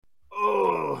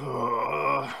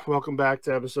Welcome back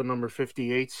to episode number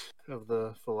 58 of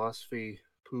the Philosophy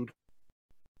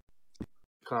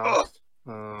Podcast.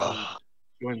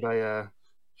 Joined by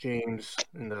James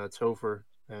and Topher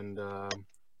and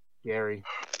Gary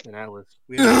and Atlas.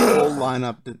 We have a full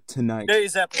lineup tonight.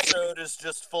 Today's episode is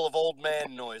just full of old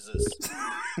man noises.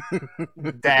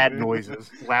 Dad noises.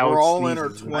 Loud We're all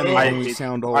sneezes. in our 20s and we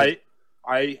sound old. I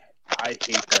hate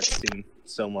that scene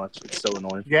so much. It's so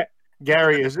annoying. Yeah,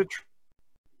 Gary, is it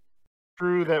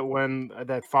true that when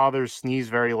that fathers sneeze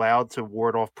very loud to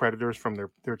ward off predators from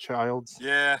their childs?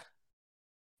 Yeah,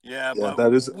 but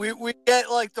that is. we get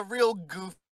like the real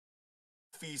goofy.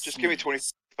 Just give me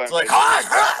 25 It's like,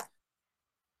 minutes.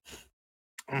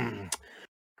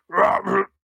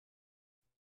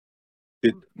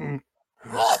 Dude.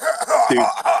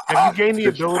 Have you gained the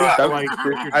ability to, like, if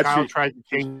your Actually- child tries to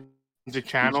change the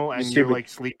channel and you're like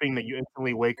sleeping, that you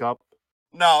instantly wake up?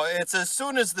 No, it's as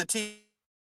soon as the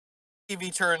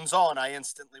TV turns on, I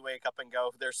instantly wake up and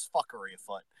go, "There's fuckery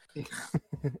afoot."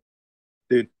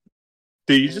 Dude,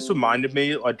 you just reminded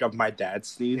me like of my dad's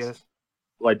sneeze. Yes.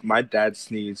 Like my dad's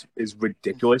sneeze is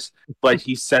ridiculous, but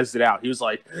he says it out. He was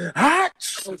like, "Ah!"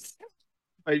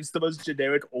 Like, it's the most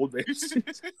generic old man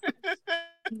sneeze.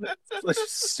 Like,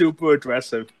 super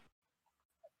aggressive.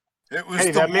 It was Hey,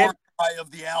 the that man- war cry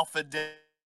of the Alpha Dave.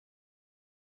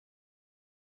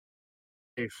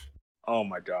 Oh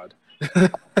my god.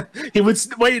 He would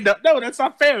wait. No, that's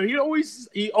not fair. He always.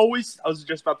 I was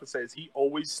just about to say this. He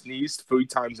always sneezed 3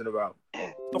 times in a row.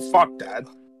 The fuck, Dad?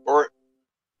 Or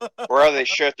how they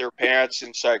shit their pants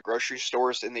inside grocery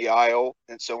stores in the aisle,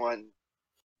 and someone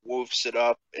woofs it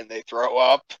up and they throw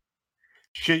up.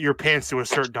 Shit your pants to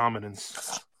assert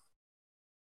dominance.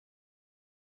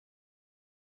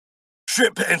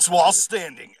 Shit pants while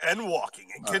standing and walking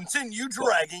and continue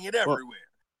dragging it everywhere.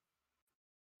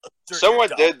 Someone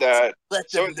did that. Let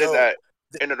them Someone did know that,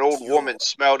 and an old you're woman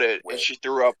smelled it, and she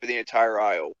threw up in the entire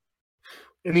aisle.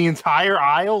 In the entire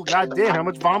aisle? God damn, how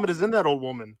much vomit is in that old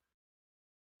woman?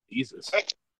 Jesus.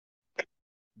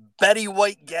 Betty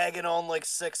White gagging on like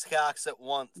 6 cocks at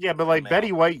once. Yeah, but like Man.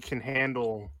 Betty White can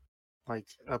handle like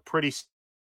a pretty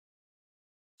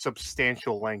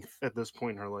substantial length at this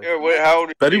point in her life. Yeah, how old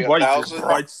is Betty she, White 1,000?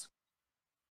 fights.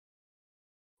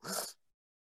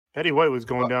 Betty White was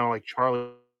going down like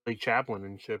Charlie Chaplin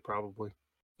and shit, probably.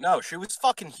 No, she was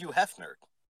fucking Hugh Hefner.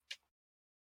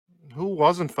 Who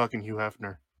wasn't fucking Hugh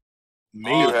Hefner?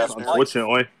 Me, Hefner.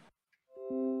 unfortunately.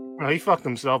 Oh, he fucked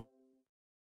himself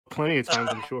plenty of times,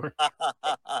 I'm sure.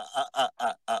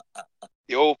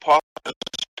 The old pop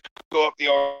go up the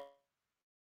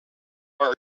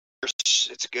arch.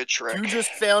 It's a good trick. You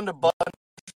just found a bunch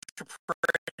of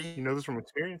pretty You know this from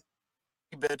experience?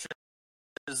 bitches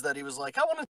that he was like, I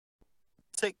want to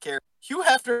take care. Hugh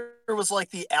Hefner was like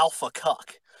the alpha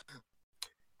cuck.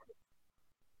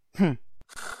 What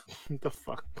the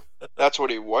fuck? That's what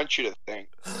he wants you to think.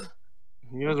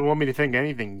 He doesn't want me to think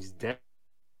anything. He's dead.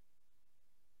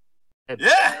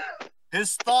 Yeah!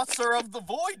 His thoughts are of the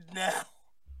void now.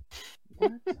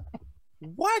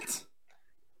 What?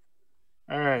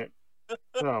 All right.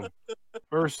 So,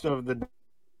 first of the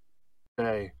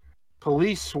day.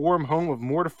 Police swarm home of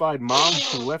mortified mom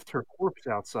who left her corpse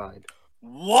outside.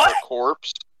 What?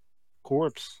 Corpse?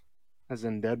 Corpse, as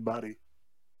in dead body.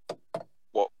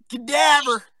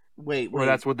 Cadaver! Wait. Or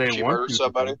that's what they She want. murdered you to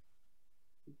somebody? think.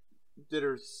 Did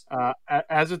her...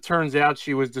 As it turns out,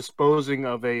 she was disposing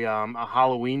of a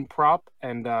Halloween prop,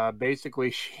 and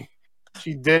basically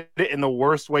she did it in the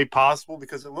worst way possible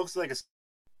because it looks like a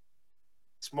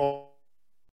small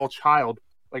child,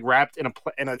 like wrapped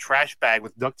in a trash bag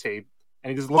with duct tape,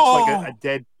 and it just looks like a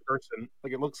dead person.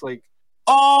 Like it looks like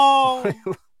Oh!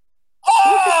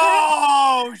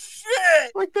 Oh,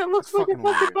 shit! like that looks like a Fucking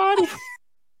fucking weird. body.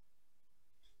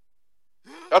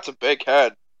 That's a big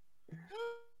head.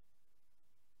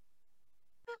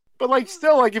 But like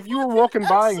still, like if you were walking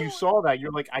by and you saw that,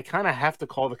 you're like, I kind of have to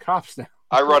call the cops now.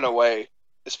 I run away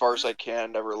as far as I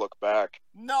can, never look back.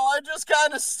 No, I just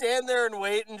kind of stand there and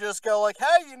wait and just go like, hey,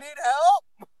 you need help?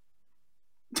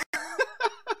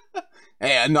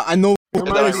 Hey, I know. And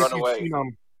then I run away.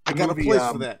 I got a movie,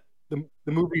 place for that. The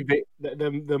movie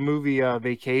the movie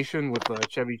Vacation with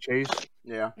Chevy Chase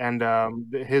Yeah. and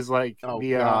his like Oh,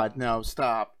 the God. No,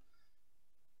 stop.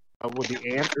 with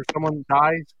the aunt or someone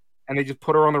dies and they just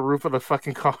put her on the roof of the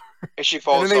fucking car And she and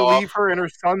falls then they off. leave her in her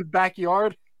son's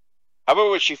backyard. How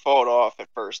about when she fall off at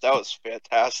first? That was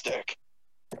fantastic.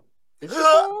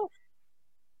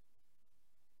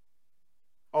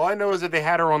 All I know is that they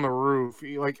had her on the roof.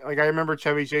 Like I remember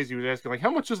Chevy Chase. He was asking like,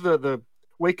 how much is the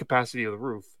weight capacity of the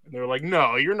roof? And they were like,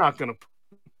 no, you're not gonna.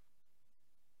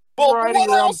 Well, riding what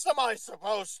around. else am I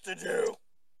supposed to do?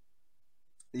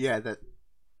 Yeah,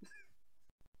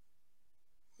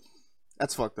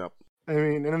 that's fucked up. I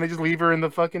mean, and then they just leave her in the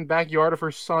fucking backyard of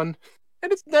her son,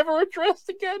 and it's never addressed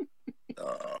again.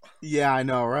 Yeah, I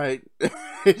know, right?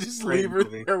 Just Great leave her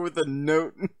movie. there with a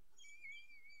note.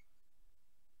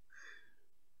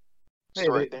 It's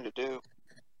the right thing to do.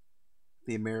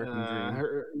 The American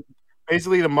dream.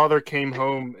 Basically, the mother came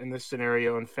home in this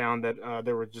scenario and found that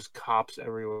there were just cops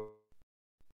everywhere.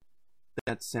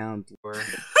 That sound.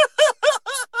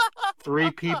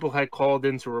 3 people had called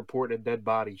in to report a dead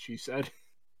body, she said.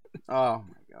 Oh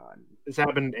my god. This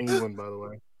happened in England, by the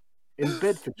way. In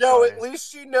Bedfordshire. Yo, at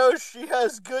least she knows she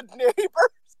has good neighbors.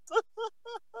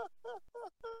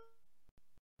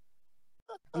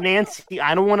 Nancy,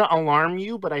 I don't want to alarm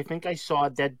you, but I think I saw a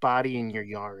dead body in your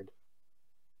yard.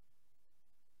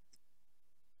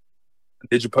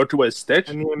 Did you poke it with a stick?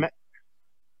 I mean,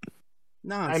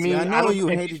 No, I see, mean, I know don't- you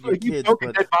if hated your if you kids, poke a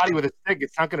but dead body with a stick,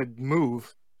 it's not going to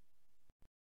move.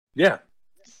 Yeah.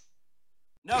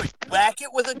 No, you whack it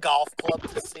with a golf club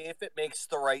to see if it makes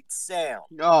the right sound.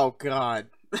 oh god.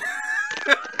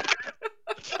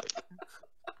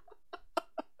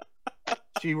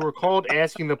 She recalled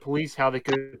asking the police how they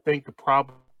could think the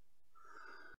problem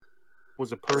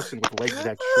was a person with legs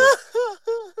that short.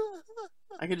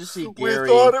 I can just see We Gary.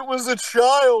 thought it was a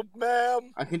child,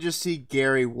 ma'am. I can just see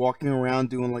Gary walking around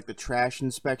doing like the trash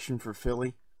inspection for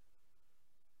Philly.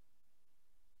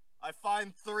 I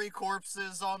find 3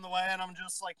 corpses on the way, and I'm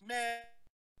just like, man,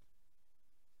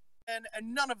 and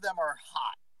none of them are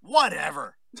hot.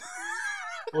 Whatever.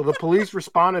 Well, the police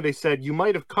responded. They said, "You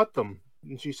might have cut them."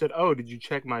 And she said, "Oh, did you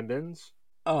check my bins?"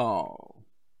 Oh.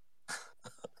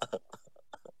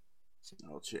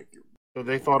 I'll check your. So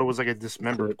they thought it was like a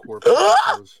dismembered corpse.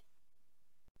 I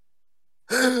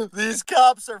suppose. These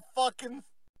cops are fucking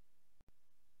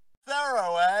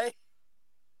thorough, eh?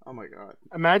 Oh my god.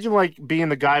 Imagine like being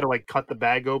the guy to like cut the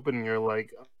bag open, and you're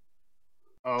like,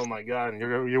 "Oh my god!" And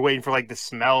you're waiting for like the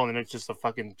smell, and then it's just a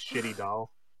fucking shitty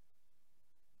doll.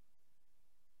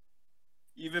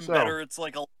 Even So- better, it's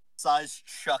like a size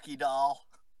Chucky doll.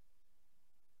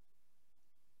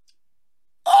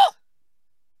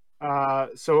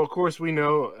 So of course we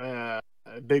know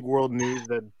big world news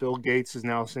that Bill Gates is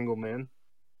now a single man.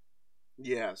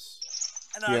 Yes.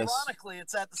 And Yes. ironically,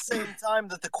 it's at the same time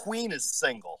that the Queen is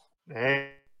single.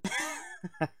 Hey,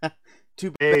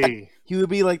 Too bad. hey, He would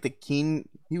be like the king.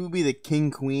 He would be the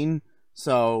king queen.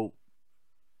 So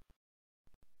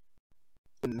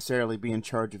wouldn't necessarily be in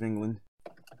charge of England.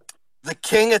 The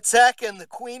King attack and the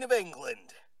Queen of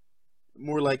England.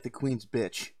 More like the queen's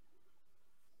bitch.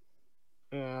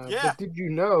 Yeah. But did you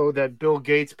know that Bill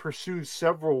Gates pursued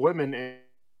several women in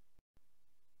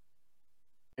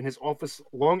his office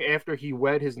long after he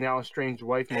wed his now estranged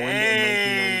wife Melinda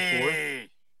in 1994? Hey!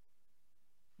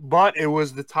 But it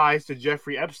was the ties to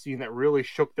Jeffrey Epstein that really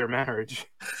shook their marriage.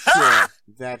 Sure,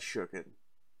 that shook it.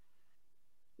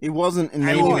 It wasn't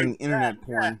enabling internet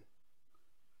porn.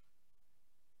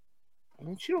 I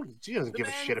mean, she doesn't The give a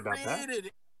man shit about that.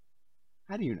 created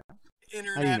How do you know?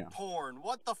 internet know? porn.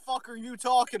 What the fuck are you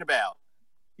talking about?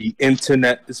 The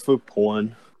internet is for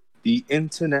porn. The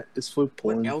internet is for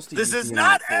porn. What else do This you is use the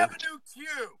not internet for? Avenue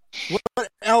Q. What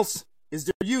else is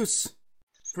there use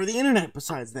for the internet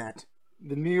besides that?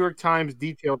 The New York Times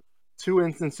detailed 2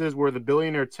 instances where the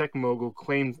billionaire tech mogul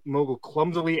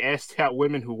clumsily asked out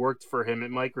women who worked for him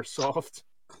at Microsoft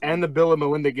and the Bill and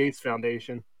Melinda Gates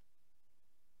Foundation.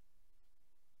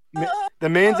 The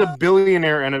man's a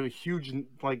billionaire and a huge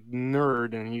like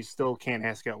nerd, and he still can't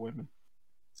ask out women.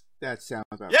 That sounds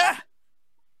about Yeah.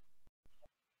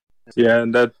 Yeah,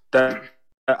 and that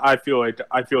I feel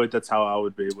like that's how I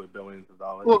would be with billions of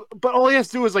dollars. Well, but all he has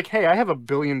to do is like, "Hey, I have $1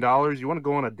 billion. You want to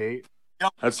go on a date?"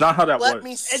 That's not how that Let works.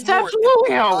 me It's snort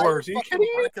absolutely how it an works. Are you entire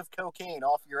kidding me? brick of cocaine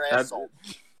off your That- asshole.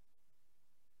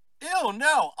 Ew,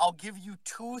 no. I'll give you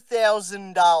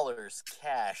 $2,000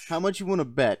 cash. How much you want to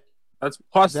bet? That's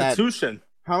prostitution.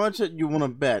 How much you want to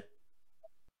bet?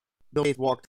 Bill Gates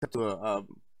walked up to a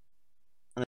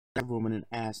woman and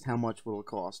asked, "How much will it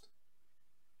cost?"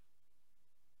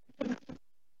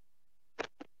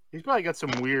 He's probably got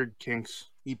some weird kinks.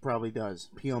 He probably does.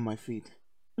 Pee on my feet.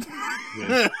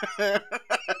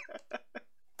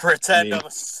 Pretend Me. I'm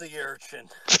a sea urchin.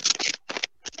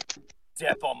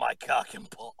 Dip on my cock and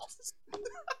balls.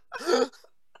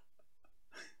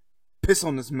 Piss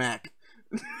on this Mac.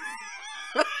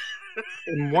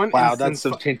 In one Wow, instance, that's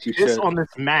some kinky piss shit. on this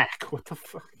Mac. What the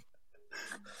fuck?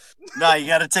 No, you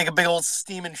gotta take a big old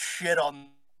steaming shit on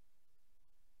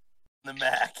the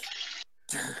Mac.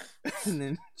 and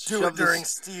then Do it during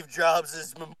Steve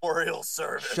Jobs' memorial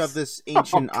service. shove this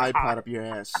ancient iPod up your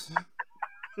ass.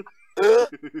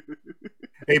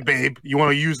 Hey, babe, you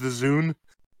want to use the Zune?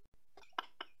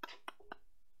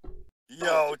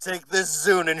 Yo, take this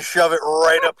Zune and shove it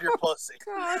right up your pussy.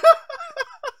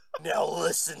 Now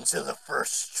listen to the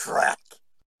first track.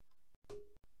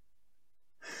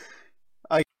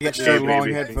 I get Yeah, so long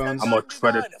baby. headphones. I'm gonna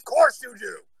try to. Of course you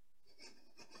do.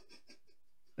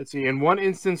 Let's see. In one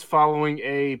instance, following a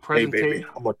Hey, presentation baby,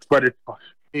 I'm gonna try to. by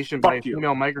a Fuck you.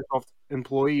 female Microsoft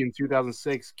employee in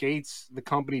 2006, Gates, the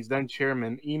company's then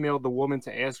chairman, emailed the woman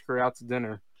to ask her out to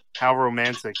dinner. How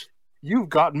romantic. You've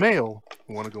got mail.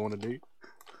 Want to go on a date?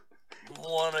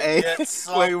 Wanna Hey, get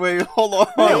some? wait, hold on.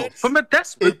 Bitch. I'm a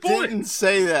desperate It boy. didn't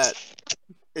say that.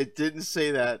 It didn't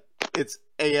say that. It's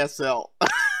ASL.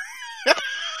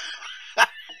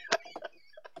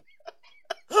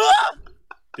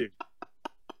 Dude.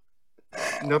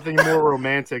 Nothing more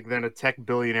romantic than a tech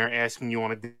billionaire asking you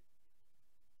on a date,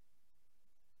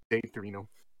 Reno.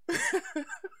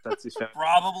 That's his family.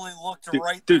 Probably looked Dude,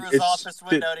 right dude, through his it's- office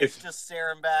window dude, and he's if- just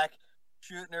staring back,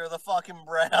 shooting her the fucking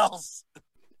brows.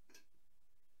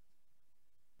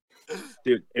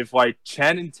 Dude, if like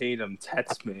Channing Tatum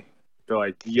texts me, they're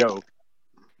like, "Yo,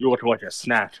 you look like a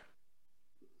snatch."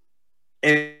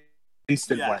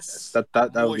 Instant Yes. wetness. That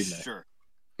would be nice. Moisture.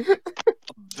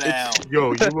 Bound.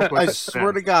 Yo, you look like I a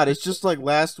swear to God, it's just like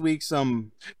last week's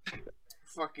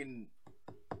fucking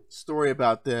story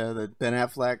about the Ben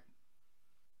Affleck.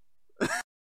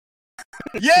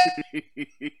 Yeah,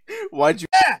 Why'd you?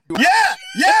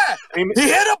 yeah. Famous- He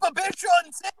hit up a bitch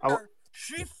on I- Tinder.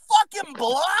 She fucking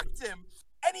blocked him,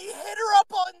 and he hit her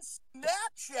up on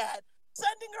Snapchat,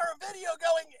 sending her a video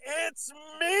going, "It's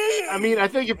me." I mean, I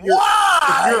think if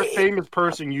why? you're a famous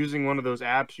person using one of those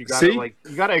apps, you gotta See?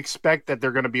 you gotta expect that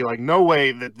they're gonna be like, no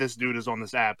way that this dude is on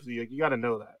this app. So you gotta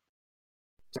know that.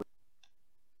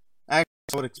 I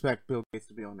would expect Bill Gates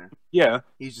to be on there. Yeah.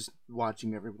 He's just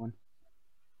watching everyone.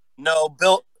 No,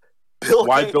 Bill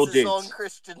Why Gates Bill is Gates? on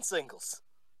Christian Singles.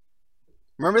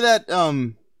 Remember that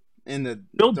in the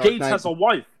Bill Dark Gates Knight, has a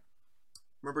wife.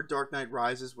 remember Dark Knight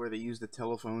Rises where they use the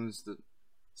telephones to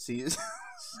see his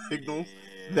signals?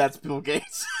 Yeah. That's Bill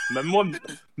Gates. Remember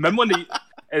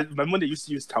when they used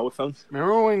to use telephones?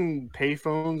 Remember when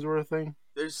payphones were a thing?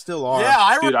 There still are. Yeah,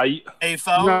 I Dude, remember a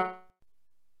phone. No.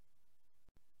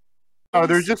 Oh,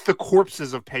 they're just the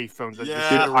corpses of payphones that just Yeah.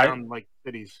 sit Dude, I- around like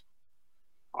cities.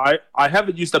 I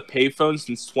haven't used a payphone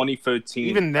since 2013.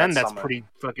 Even then, that that's summer. pretty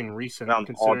fucking recent, Around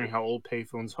considering August. how old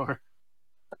payphones are.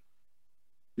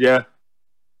 Yeah,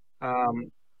 Um,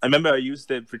 I remember I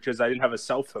used it because I didn't have a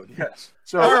cell phone yet.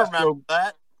 so, I remember so,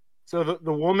 that. so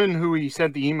the woman who he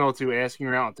sent the email to asking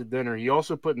her out to dinner, he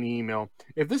also put in the email,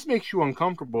 if this makes you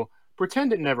uncomfortable,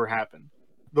 pretend it never happened.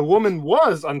 The woman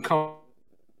was uncomfortable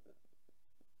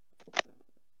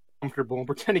and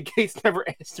pretended Gates never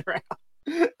asked her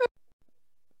out.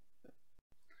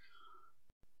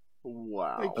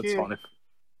 Wow. I That's can't- funny.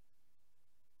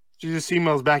 She just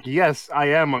emails back, yes, I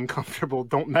am uncomfortable.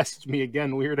 Don't message me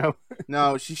again, weirdo.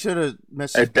 No, she should have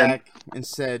messaged And then- back and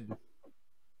said,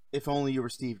 "If only you were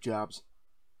Steve Jobs."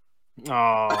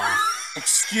 Oh,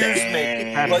 Excuse me,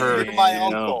 Damn. but hurt. you're my You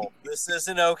know. uncle. This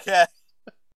isn't okay.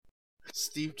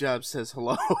 Steve Jobs says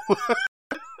hello.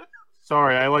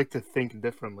 sorry, I like to think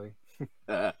differently.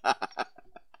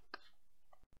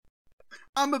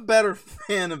 I'm a better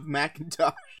fan of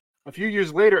Macintosh. A few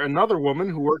years later, another woman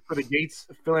who worked for the Gates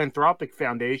Philanthropic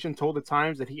Foundation told the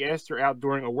Times that he asked her out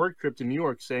during a work trip to New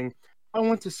York, saying, I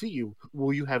want to see you.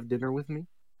 Will you have dinner with me?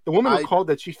 The woman recalled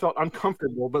that she felt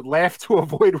uncomfortable but laughed to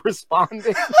avoid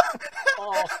responding.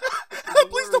 Oh,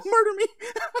 Please don't murder me.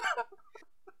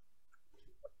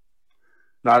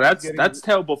 No, Getting- that's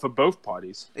terrible for both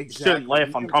parties. You shouldn't Exactly.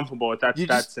 laugh uncomfortable with that You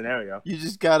that just- scenario. You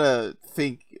just gotta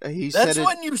think. That's said it.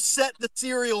 when you set the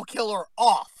serial killer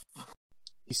off.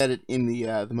 He said it in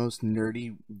the most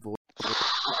nerdy voice.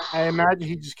 I imagine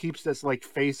he just keeps this like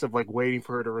face of like waiting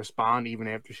for her to respond even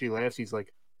after she laughs. He's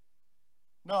like,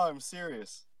 No, I'm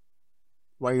serious.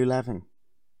 Why are you laughing?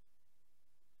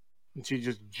 and she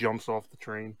just jumps off the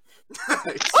train.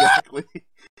 Exactly.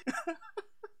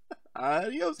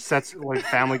 Adios. Sets like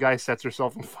Family Guy sets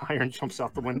herself on fire and jumps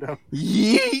out the window.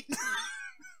 Yeet.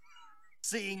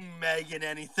 Seeing Meg in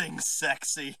anything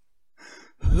sexy.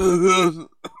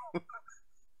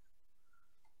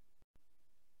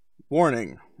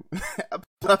 Warning.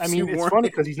 I mean, it's funny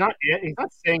because he's not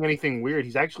saying anything weird.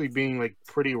 He's actually being like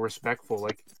pretty respectful.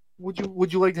 Like, would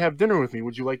you like to have dinner with me?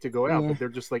 Would you like to go out? Yeah. But they're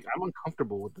just like, I'm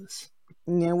uncomfortable with this.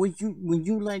 Now, would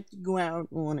you like to go out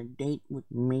on a date with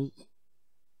me?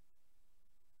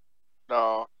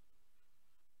 No.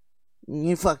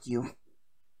 Fuck you.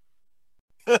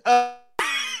 Some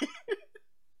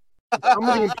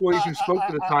of the employees who spoke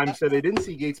to the Times said they didn't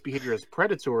see Gates' behavior as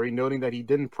predatory, noting that he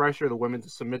didn't pressure the women to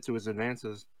submit to his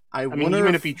advances. I mean,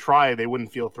 even if he tried, they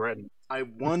wouldn't feel threatened. I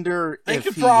wonder They if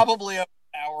could probably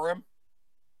overpower him.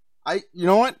 You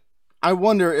know what? I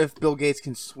wonder if Bill Gates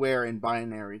can swear in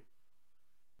binary.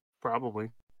 Probably.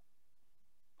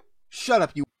 Shut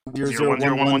up, you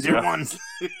 0010101.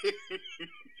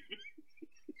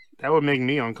 That would make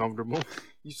me uncomfortable.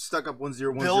 You stuck up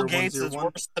 1010101. Bill Gates is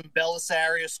worse than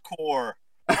Belisarius Core.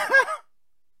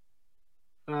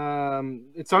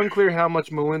 It's unclear how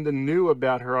much Melinda knew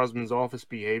about her husband's office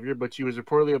behavior, but she was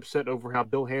reportedly upset over how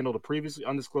Bill handled a previously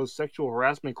undisclosed sexual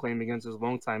harassment claim against his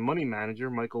longtime money manager,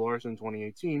 Michael Larson, in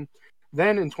 2018.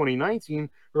 Then, in 2019,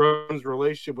 her husband's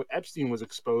relationship with Epstein was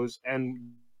exposed,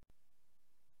 and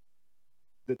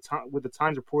with the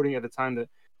Times reporting at the time that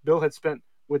Bill had spent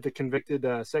with the convicted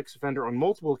sex offender on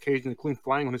multiple occasions, including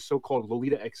flying on his so-called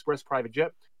Lolita Express private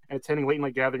jet and attending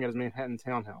late-night gathering at his Manhattan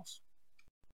townhouse.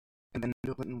 And then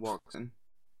Bill Clinton walks in.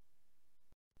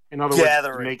 In other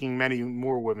words, making many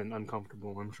more women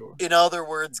uncomfortable, I'm sure. In other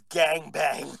words,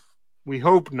 gangbang. We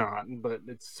hope not, but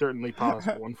it's certainly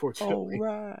possible, unfortunately. All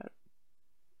right.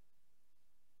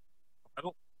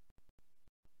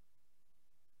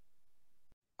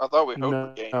 I thought we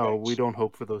hoped for gangbangs. No, we don't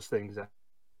hope for those things.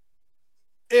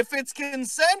 If it's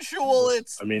consensual,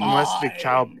 it's fine. Unless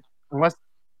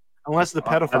the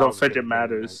pedophile. I don't think it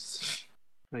matters.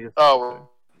 Oh,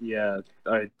 yeah.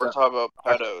 we're talking about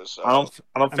pedos. So. I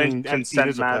don't think mean,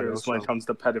 consent matters when it comes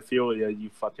to pedophilia. You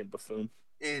fucking buffoon.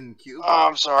 In Cuba.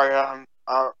 I'm sorry. I'm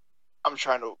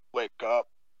trying to wake up.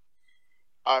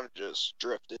 I'm just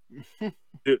drifted.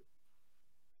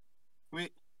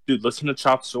 Dude, listen to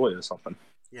Chop Suey or something.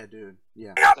 Yeah, dude.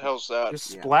 Yeah. What the hell's that? Just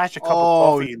splash a cup of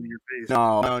coffee in your face.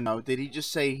 No. Did he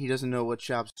just say he doesn't know what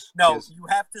chops? No, you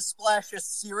have to splash a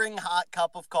searing hot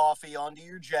cup of coffee onto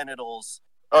your genitals.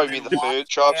 Oh, you mean the food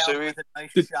Chop Suey? With a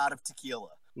nice shot of tequila.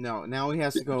 No, now he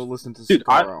has to go listen to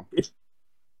Scaro.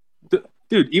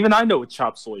 Dude, even I know what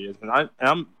Chop Suey is, and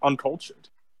I'm uncultured.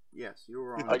 Yes, you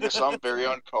were on. I guess I'm very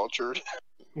uncultured.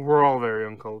 We're all very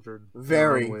uncultured.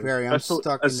 Very. I'm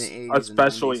stuck in the 80s.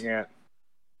 Especially Ant.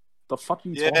 The fuck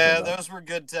you talking about? Yeah, those were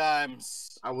good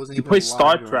times. I wasn't you even play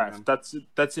alive StarCraft.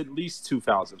 That's at least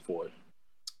 2000 for it.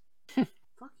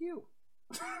 Fuck you.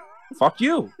 Fuck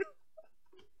you.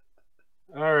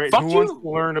 All right, Fuck who you. wants to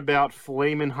learn about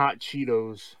flamin' hot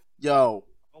Cheetos? Yo.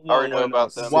 I already know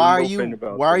about them. Why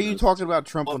are you talking about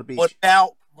Trump on the beach? What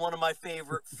about one of my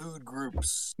favorite food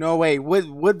groups? No, wait.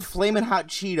 Would Flamin' Hot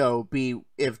Cheeto be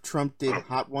if Trump did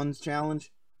Hot Ones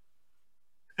challenge?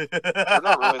 They're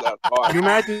not really that far. Can you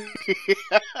imagine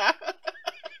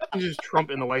just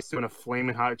Trump in the White House doing a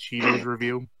flamin' hot Cheetos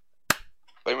review?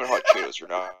 Flamin' Hot Cheetos are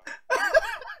not.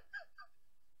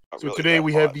 So really today that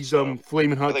we hot, have these so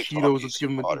flamin' hot I think Cheetos. Takis Let's give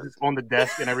them hotter. on the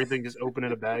desk and everything just open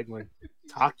in a bag like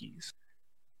Takis.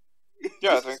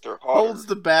 Yeah, I think they're hotter. Holds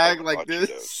the bag Flamin' like Hot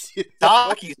this.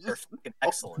 Takis are fucking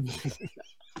excellent.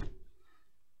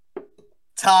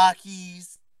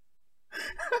 Takis.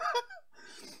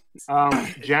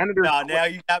 Janitors. No, now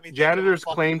you got me. Janitors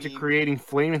claim to creating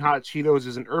flaming hot Cheetos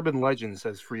is an urban legend,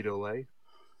 says Frito-Lay.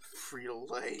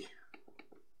 Frito-Lay.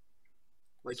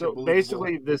 Like So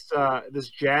basically, this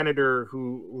janitor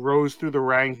who rose through the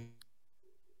ranks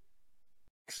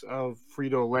of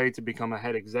Frito-Lay to become a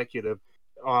head executive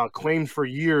claimed for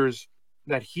years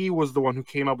that he was the one who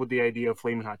came up with the idea of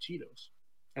flaming hot Cheetos,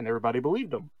 and everybody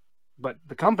believed him. But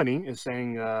the company is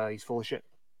saying he's full of shit.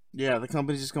 Yeah, the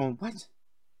company's just going, what?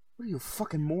 What are you, a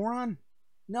fucking moron?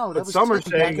 No, that But was some are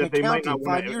taken back saying in that they might accounting not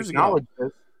want 5 to years acknowledge ago.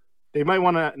 this. They might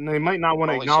not want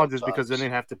to Only acknowledge this because sometimes.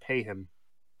 then they'd have to pay him.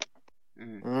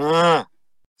 Mm.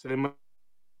 So they might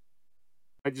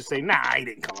just say, "Nah, I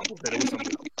didn't come up with it. It was something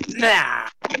else." Nah.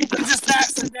 You just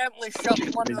accidentally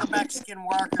shoved one of the Mexican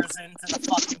workers into the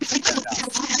fucking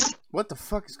Cheeto. What the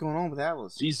fuck is going on with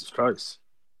Atlas? Jesus Christ.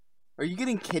 Are you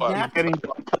getting He's kidnapped? getting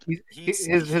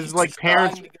his like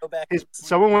parents. trying to go back to sleep.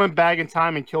 Someone went back in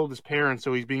time and killed his parents,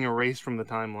 so he's being erased from the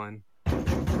timeline.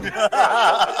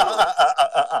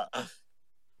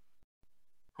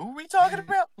 Who are we talking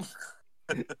about?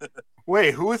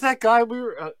 Wait, who was that guy? We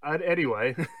were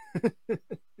anyway.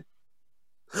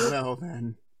 Well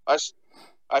then. I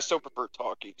still prefer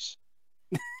Takis.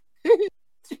 You're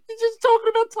just talking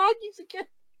about Takis again.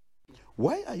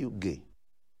 Why are you gay?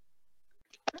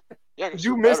 Yeah, 'cause Did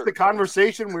you they're miss better the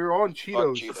conversation? We were on Cheetos.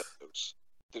 on Cheetos.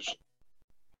 There's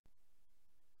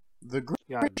The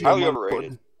Yeah, highly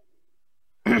overrated.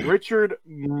 Richard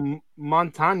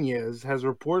Montañez has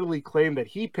reportedly claimed that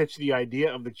he pitched the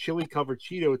idea of the chili-covered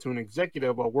Cheeto to an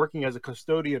executive while working as a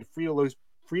custodian at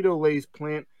Frito-Lay's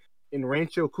plant in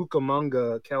Rancho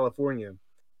Cucamonga, California.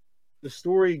 The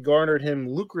story garnered him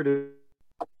lucrative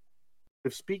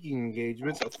speaking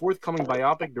engagements, a forthcoming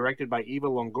biopic directed by Eva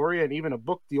Longoria, and even a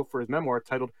book deal for his memoir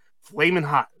titled Flamin'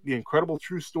 Hot, the incredible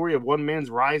true story of one man's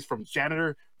rise from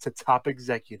janitor to top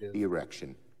executive.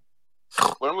 Erection.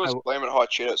 When was Flamin'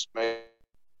 Hot Cheetos made?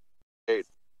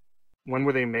 When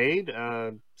were they made?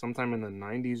 Sometime in the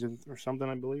 90s or something,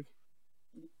 I believe.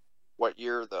 What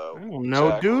year, though? I don't know,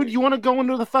 exactly? dude. You want to go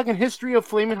into the fucking history of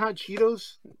Flamin' Hot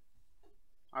Cheetos?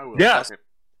 I will. Yes. Fuck it.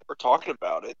 We're talking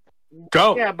about it.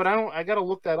 Go. Yeah, but I gotta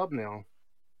look that up now.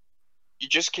 You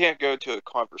just can't go to a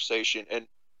conversation and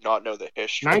not know the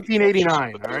history.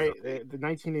 1989, That's all just right? absurd. The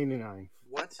 1989.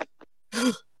 What?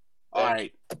 All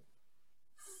right.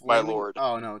 My Flaming- lord.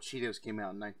 Oh no, Cheetos came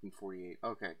out in 1948.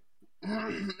 Okay.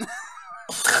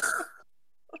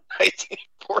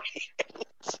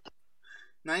 1948.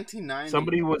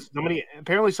 1990.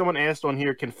 Apparently someone asked on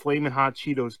here, can Flamin' Hot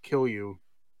Cheetos kill you?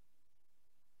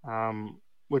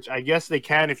 Which I guess they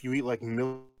can if you eat like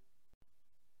millions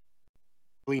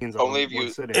of Only them if you-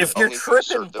 one sitting. If Only you're if you insert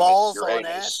tripping them in balls your on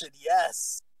anus. acid,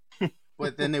 yes.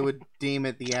 But then they would deem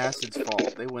it the acid's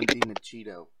fault. They wouldn't deem it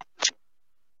Cheeto.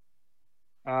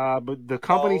 But the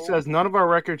company Oh. says none of our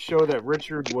records show that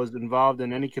Richard was involved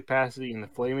in any capacity in the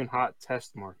Flamin' Hot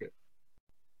test market.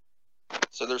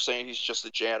 So they're saying he's just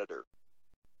a janitor.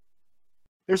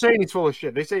 They're saying he's full of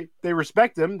shit. They say they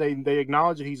respect him. They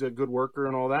acknowledge that he's a good worker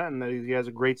and all that, and that he has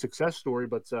a great success story.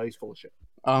 But he's full of shit.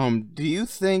 Do you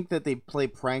think that they play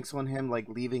pranks on him, like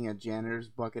leaving a janitor's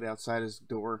bucket outside his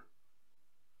door?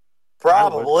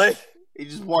 Probably. He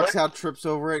just walks out, trips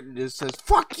over it, and just says,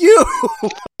 "Fuck you!"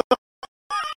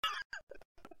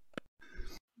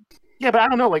 Yeah, but I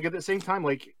don't know. Like at the same time,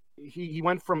 like he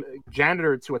went from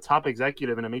janitor to a top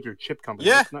executive in a major chip company.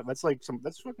 Yeah. That's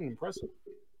fucking impressive.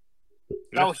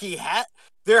 No,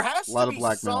 there has Lot to of be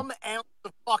blackmail. some ounce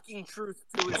of fucking truth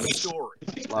to his story.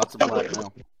 Lots of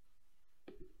blackmail.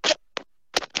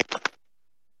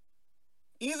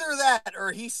 Either that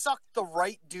or he sucked the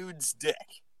right dude's dick.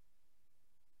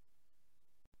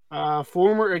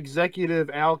 Former executive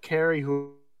Al Carey,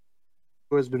 who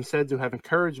has been said to have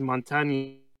encouraged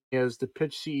Montañez to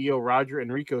pitch CEO Roger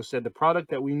Enrico, said the product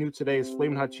that we knew today as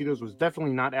Flamin' Hot Cheetos was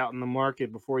definitely not out in the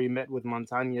market before he met with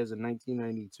Montañez in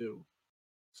 1992.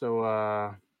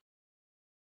 So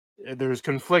there's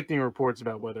conflicting reports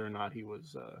about whether or not he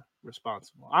was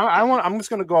responsible. I'm just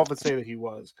gonna go off and say that he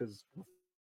was, because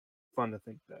fun to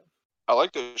think that. I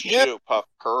like those Yeah. Cheeto Puff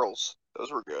curls. Those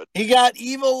were good. He got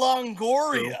Eva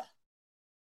Longoria.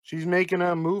 She's making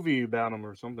a movie about him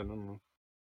or something. I don't know.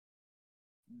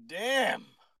 Damn.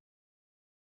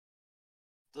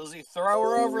 Does he throw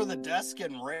her over the desk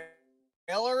and rail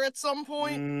her at some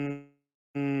point?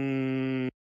 I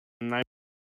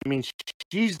mean,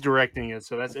 she's directing it,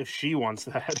 so that's if she wants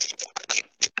that.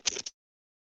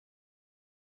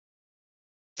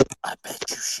 I bet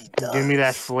you she does. Give me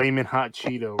that flaming hot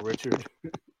Cheeto, Richard.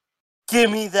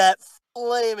 Give me that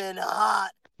flaming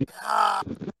hot cock.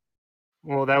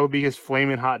 Well, that would be his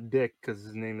flaming hot dick, because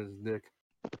his name is Dick.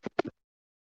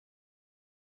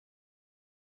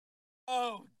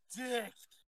 Oh, dick.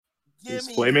 Give His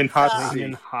me flaming your hot cock.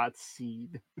 Flaming hot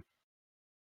seed.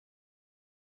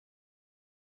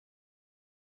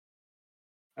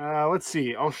 Let's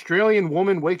see. Australian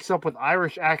woman wakes up with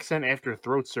Irish accent after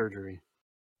throat surgery.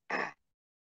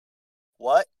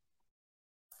 What?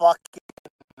 Fucking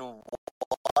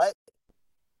what?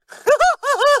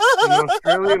 An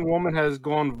Australian woman has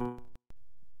gone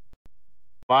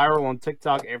viral on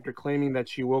TikTok after claiming that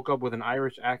she woke up with an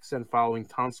Irish accent following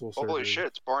tonsil surgery. Holy shit,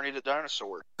 it's Barney the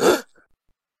dinosaur.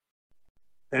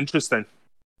 Interesting.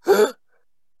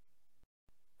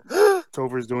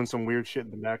 Tover's doing some weird shit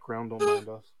in the background. Don't mind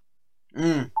us.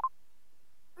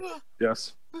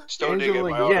 Yes. Still digging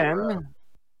my Angela autograph. Yen,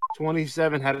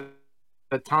 27, had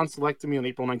a tonsillectomy on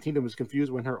April 19th and was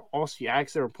confused when her Aussie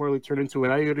accent reportedly turned into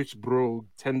an Irish brogue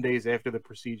 10 days after the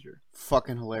procedure.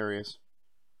 Fucking hilarious.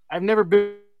 I've never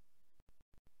been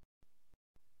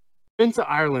to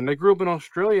Ireland. I grew up in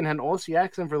Australia and had an Aussie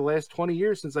accent for the last 20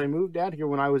 years since I moved out here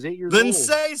when I was 8 years Then old.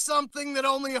 say something that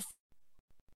only a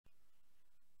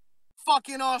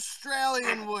fucking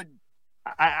Australian would.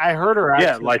 I heard her Yeah,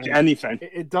 accent. like and anything.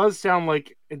 it does sound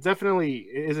like it definitely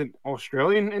isn't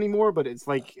Australian anymore, but it's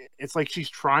like she's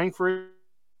trying for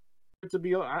it to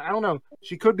be. I don't know.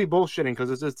 She could be bullshitting because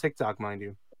this is TikTok, mind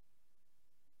you.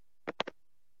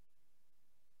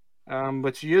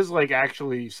 But she is like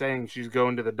actually saying she's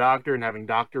going to the doctor and having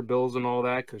doctor bills and all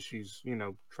that because she's,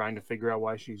 trying to figure out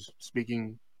why she's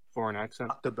speaking foreign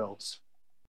accent. The bills.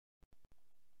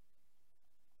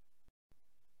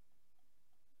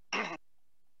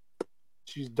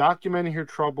 She's documenting her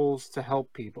troubles to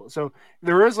help people. So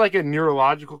there is like a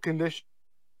neurological condition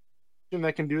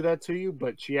that can do that to you,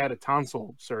 but she had a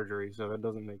tonsil surgery, so that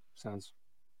doesn't make sense.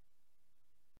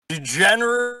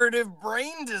 Degenerative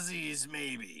brain disease,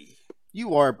 maybe.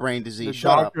 You are a brain disease. The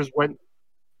Shut up.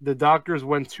 The doctors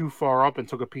went too far up and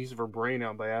took a piece of her brain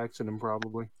out by accident,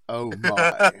 probably. Oh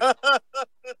my.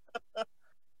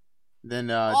 Then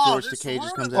George Takei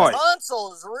just comes out. The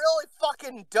tonsil is really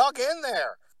fucking dug in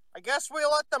there. I guess we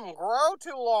let them grow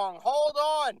too long. Hold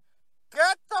on.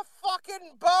 Get the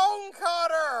fucking bone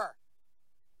cutter.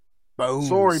 Bone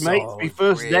Sorry, mate. It's my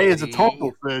first day as a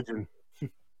tonsil surgeon.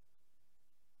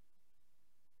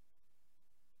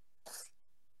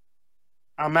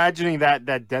 I'm imagining that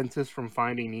dentist from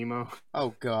Finding Nemo.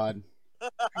 Oh God.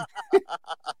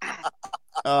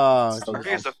 I heard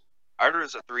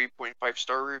it's a 3.5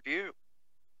 star review.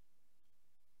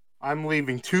 I'm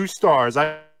leaving 2 stars.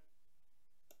 I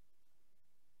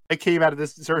came out of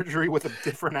this surgery with a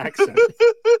different accent.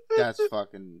 That's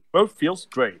fucking. Both feels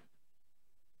great.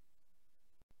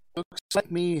 Looks like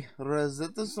me,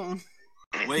 Rosetta Stone.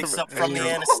 Wakes up from the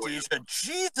anesthesia.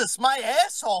 Jesus, my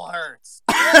asshole hurts.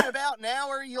 Right about now,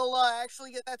 or you'll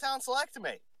actually get that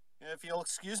tonsillectomy. If you'll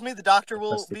excuse me, the doctor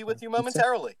will be with you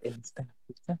momentarily.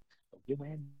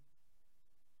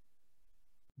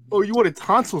 Oh, you wanted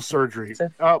tonsil surgery?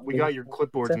 Oh, we got your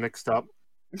clipboards mixed up.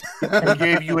 We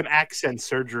gave you an accent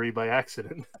surgery by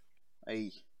accident.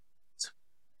 Hey.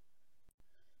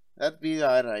 That'd be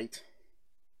alright.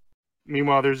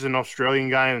 Meanwhile, there's an Australian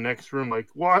guy in the next room like,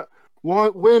 what?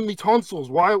 Where are me tonsils?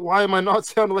 Why am I not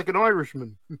sounding like an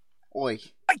Irishman? Oi.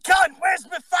 My God, where's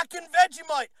my fucking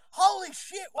Vegemite? Holy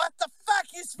shit, what the fuck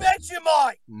is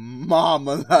Vegemite?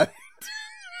 Marmalade.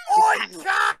 Oi,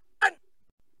 God!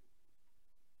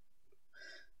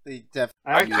 They definitely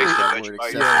I use tasted that Vegemite.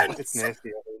 word Yeah, excessively. it's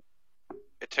nasty.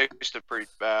 It tasted pretty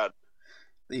bad.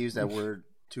 They use that word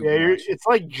too Yeah, much. it's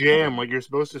like jam. Like you're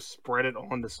supposed to spread it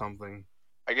onto something.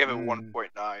 I gave it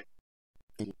 1.9.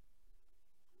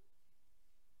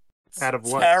 Out of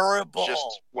what? Terrible.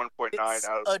 Just 1.9 It's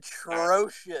out of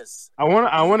atrocious. I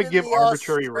want to Even give the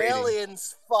arbitrary ratings.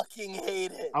 Australians fucking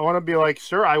hate it. I want to be like,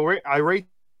 sir, I rate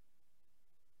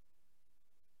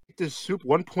this soup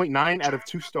 1.9 out of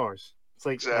 2 stars. It's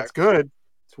like that's Exactly. good.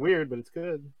 It's weird, but it's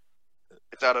good.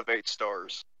 It's out of 8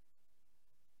 stars.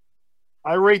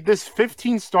 I rate this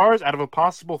 15 stars out of a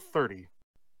possible 30.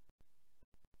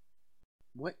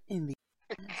 What in the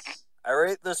I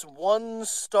rate this 1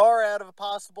 star out of a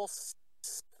possible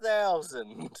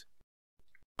 6,000.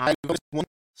 I was one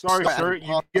Sorry, star sir, out of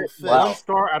you get possible 1 fail.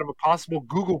 star out of a possible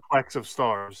Googleplex of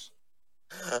stars.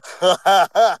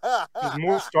 There's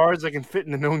more stars that can fit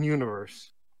in the known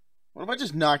universe. What if I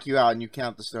just knock you out and you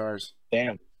count the stars?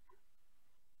 Damn.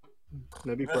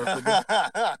 That'd be perfect.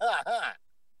 The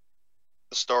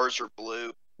stars are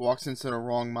blue. Walks into the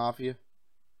wrong mafia.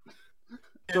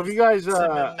 So if you guys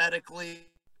medically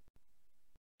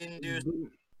induced.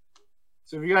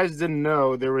 So if you guys didn't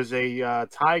know, there was a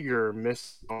tiger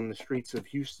missed on the streets of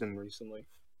Houston recently.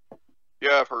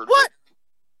 Yeah, I've heard. What?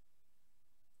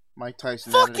 Mike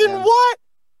Tyson. at it Fucking again. what?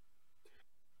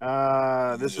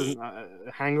 This is a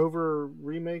Hangover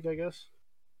remake, I guess.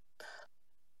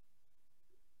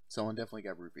 Someone definitely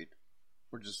got roofied.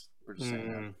 We're just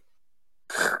saying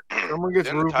Someone gets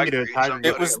Didn't the roofied tiger and a eat tiger somebody?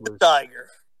 It gets was the loose. tiger.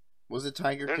 that. Was it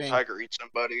Tiger Didn't King? Tiger eat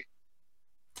somebody?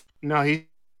 No, he's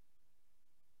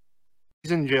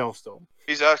in jail still.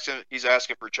 He's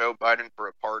asking for Joe Biden for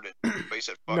a pardon. But he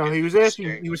said, "Fuck No, it, he was he's asking.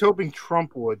 gay." He was hoping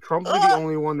Trump would. Trump would be the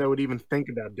only one that would even think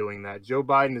about doing that. Joe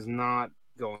Biden is not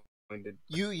going to.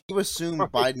 You assume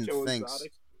Biden Joe thinks.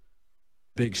 Exotic.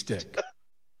 Big stick.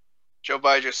 Joe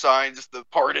Biden just signs the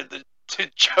pardon to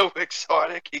Joe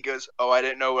Exotic. He goes, "Oh, I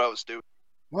didn't know what I was doing.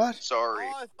 What? Sorry."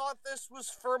 Oh, I thought this was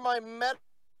for my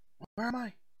Where am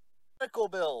I? medical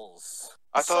bills.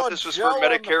 I saw thought this was Joe for on the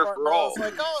Medicare front, for and I all. was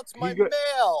like, oh, it's my You got-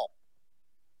 mail.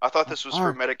 I thought this was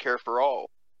for Medicare for all.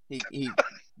 He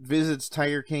visits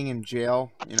Tiger King in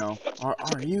jail. You know,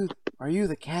 are you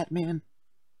the cat man?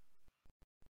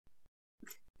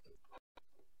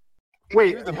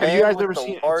 Wait, You're the have you man guys with ever the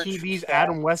seen large TV's cat.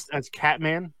 Adam West as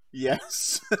Catman?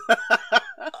 Yes.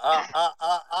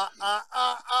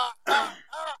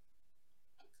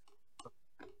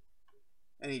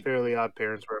 And he Fairly Odd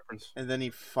Parents reference. and then he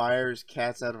fires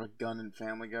cats out of a gun in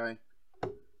Family Guy.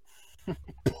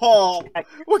 Paul.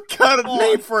 What kind of Paul,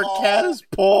 name for a cat is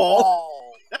Paul?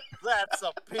 Oh, That's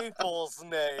a people's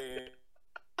name.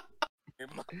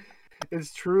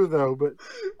 It's true though, but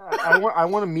I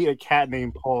want to meet a cat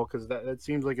named Paul because that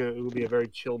seems like it would be a very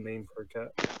chill name for a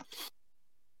cat.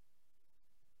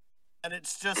 And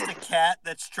it's just a cat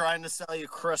that's trying to sell you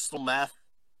crystal meth.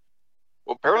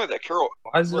 Well, apparently that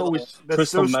Why is it always That's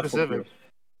crystal so meth with specific.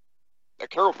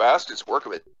 Carol Baskin's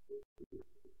working with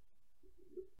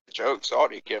jokes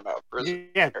on he came out of prison.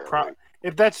 Yeah,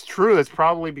 if that's true, it's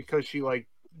probably because she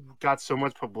got so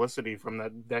much publicity from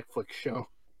that Netflix show.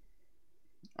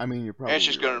 I mean, you're probably. And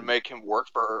she's going to make him work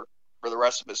for her for the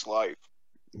rest of his life.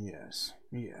 Yes.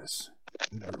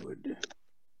 Good.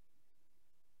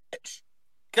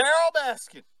 Carol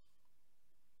Baskin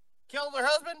killed her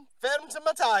husband, fed him to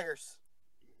my tigers.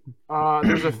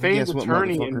 There's a famed Guess what,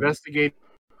 attorney motherfucker? investigating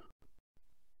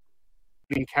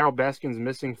Carol Baskin's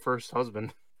missing first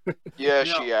husband. Yeah,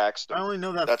 No, she axed I him. only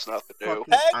know that. That's nothing new.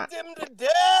 fucking- I, Pegged him to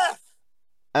death.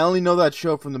 I only know that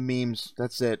show from the memes.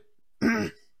 That's it.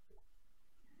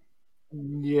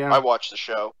 Yeah, I watched the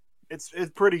show. it's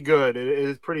pretty good. It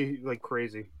is pretty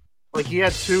crazy. Like he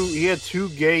had two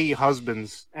gay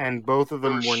husbands, and both of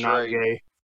them They were were not straight. gay.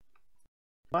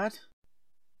 What?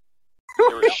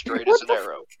 They were straight as an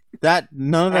arrow.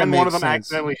 None of that And makes one of them sense.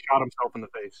 accidentally shot himself in the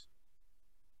face.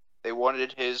 They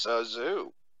wanted his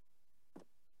zoo.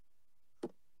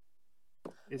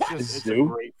 It's a Zoo?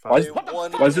 great Why fight.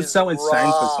 Why is it so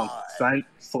insane for something?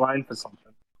 Slime for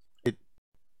something. It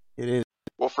is.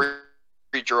 Well, free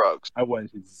drugs. I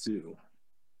went to zoo.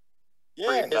 Yeah,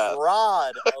 Free his meth.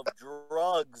 rod of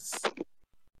drugs.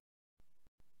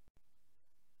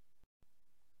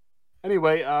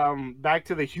 Anyway, back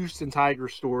to the Houston tiger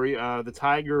story. The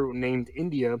tiger named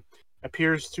India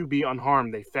appears to be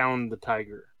unharmed. They found the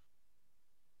tiger.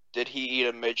 Did he eat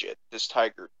a midget? Did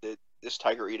this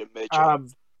tiger eat a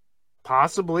midget?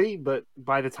 Possibly, but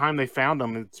by the time they found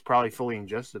him, it's probably fully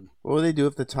ingested. What would they do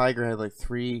if the tiger had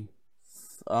 3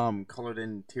 colored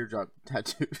in teardrop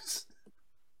tattoos?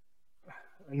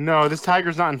 No, this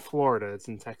tiger's not in Florida. It's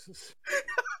in Texas.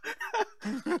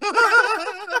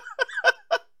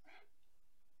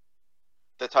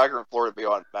 The tiger in Florida be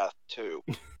on meth too.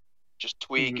 Just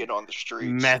tweaking on the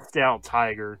streets. Methed out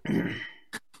tiger.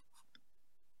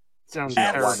 Sounds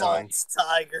Yeah, why not? terrifying. Salts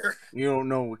tiger. You don't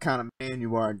know what kind of man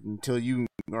you are until you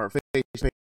are face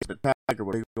the tiger.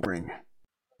 What are you bring?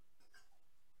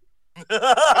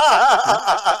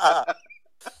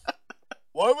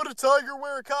 Why would a tiger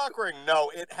wear a cock ring?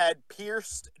 No, it had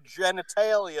pierced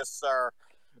genitalia, sir.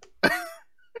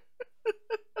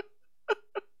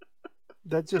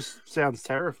 That just sounds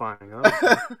terrifying.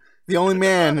 Huh? The only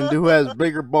man who has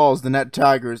bigger balls than that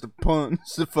tiger is the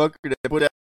fucker that put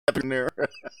that in there.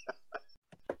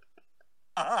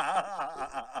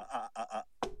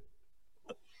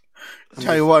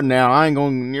 Tell you what now, I ain't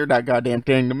going near that goddamn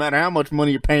thing no matter how much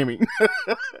money you pay me.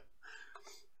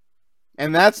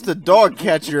 And that's the dog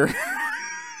catcher.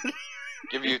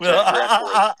 Give you 10 grand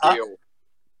for a deal.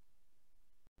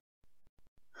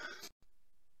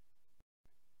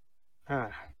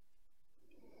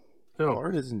 So,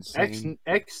 Art is insane.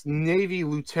 ex-Navy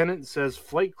lieutenant says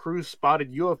flight crews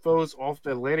spotted UFOs off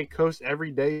the Atlantic coast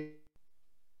every day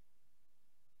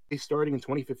starting in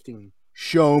 2015.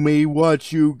 Show me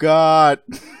what you got.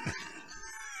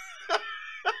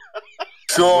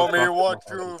 Show me what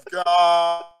you've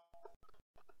got.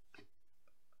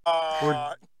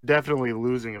 We're definitely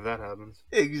losing if that happens.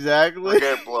 Exactly. We're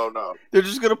getting blown up. They're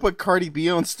just gonna put Cardi B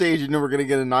on stage and then we're gonna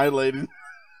get annihilated.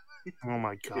 Oh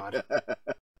my god.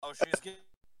 Oh, she's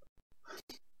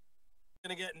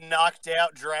gonna get knocked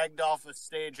out, dragged off the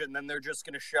stage, and then they're just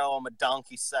gonna show him a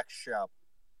donkey sex show.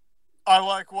 I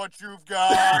like what you've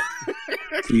got.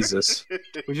 Jesus.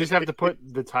 We just have to put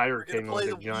the Tiger We're gonna King play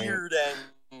like a the giant. weird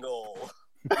angle.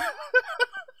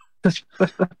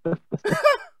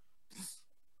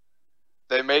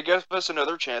 They may give us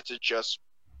another chance to just,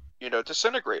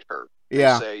 disintegrate her.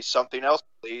 Yeah. Say something else,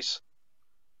 please.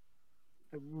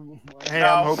 Hey,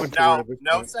 I'm hoping to. at this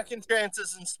No point. second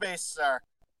chances in space, sir.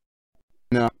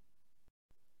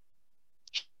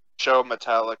 Show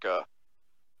Metallica.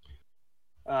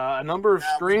 A number of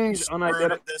Now, strange, screwed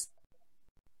unidentified at this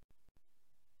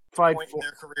point in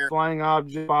their career. flying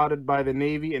objects spotted by the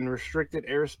Navy in restricted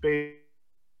airspace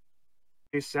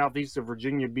southeast of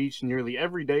Virginia Beach nearly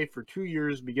every day for 2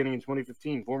 years, beginning in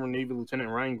 2015. Former Navy Lieutenant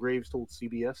Ryan Graves told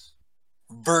CBS.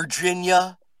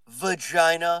 Virginia,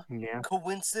 vagina, Yeah.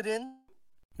 coincidence?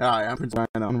 Hi, I'm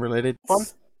unrelated.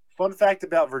 Fun fact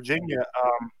about Virginia.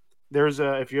 There's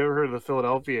a, if you ever heard of the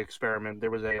Philadelphia experiment,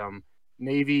 there was a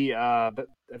Navy. I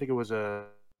think it was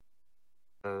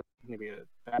maybe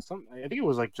I think it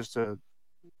was just a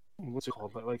what's it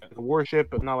called? Like a warship,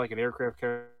 but not like an aircraft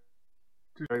carrier.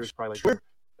 It's probably like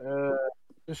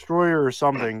destroyer or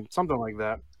something like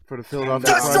that. For the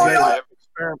Philadelphia Destroyer!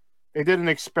 project. They did an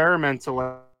experiment to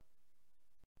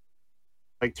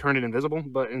like turn it invisible,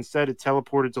 but instead it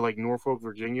teleported to like Norfolk,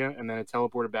 Virginia, and then it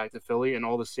teleported back to Philly, and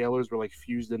all the sailors were like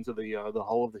fused into the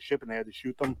hull of the ship, and they had to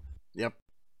shoot them. Yep.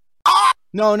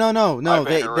 No. I'm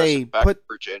They interested back put to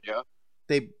Virginia.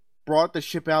 they brought the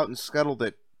ship out and scuttled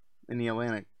it in the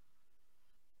Atlantic.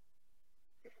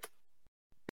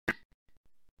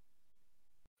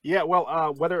 Yeah,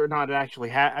 well, whether or not it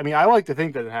actually I mean, I like to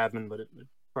think that it happened, but it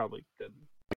probably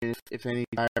didn't. If any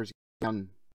divers down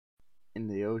in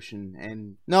the ocean,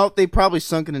 and no, they probably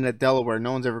sunk it in that Delaware.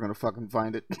 No one's ever gonna fucking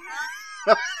find it.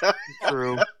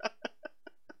 True.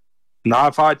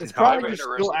 Not if I It's did probably I'm just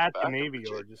interested still at back the to Navy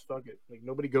Virginia. Yard. Just fuck it. Like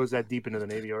nobody goes that deep into the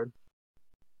Navy Yard.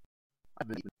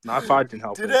 Not if I didn't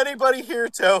help Did it. anybody hear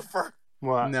Topher?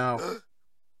 What? No.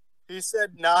 He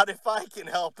said, "Not if I can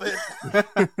help it."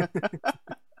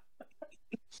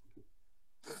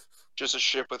 Just a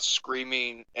ship with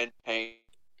screaming and pain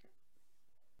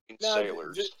No,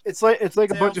 sailors. It's like a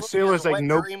bunch of Sounds like sailors a like wet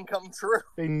no, dream come true.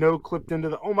 they no clipped into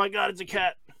the. Oh my god, it's a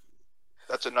cat.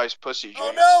 That's a nice pussy, James.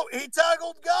 Oh no, he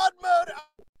toggled God mode.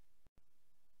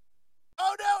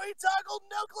 Oh no, he toggled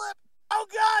no clip. Oh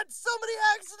god, somebody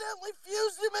accidentally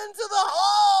fused him into the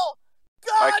hull.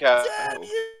 My God cat- damn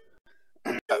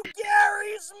you,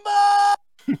 Gary's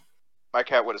mom. My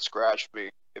cat would have scratched me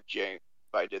if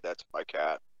I did that to my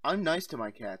cat. I'm nice to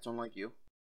my cats, unlike you.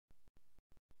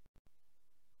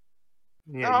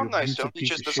 Yeah, No, you I'm nice to abusive him. He piece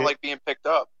just of doesn't shit. like being picked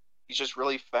up. He's just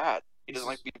really fat. He doesn't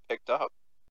like being picked up.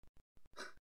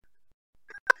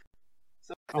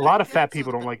 A lot of fat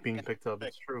people don't like being picked up.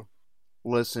 It's true.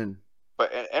 Listen,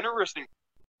 But an interesting.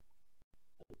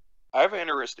 I have an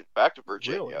interesting fact of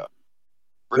Virginia.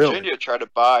 Really? Virginia tried to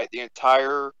buy the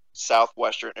entire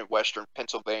southwestern and western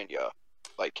Pennsylvania,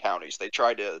 like counties. They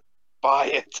tried to buy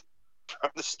it from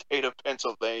the state of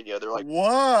Pennsylvania. They're like,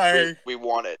 Why? we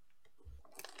want it.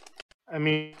 I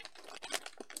mean,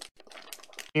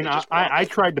 They just want I it.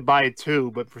 tried to buy it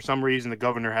too, but for some reason the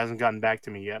governor hasn't gotten back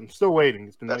to me yet. I'm still waiting.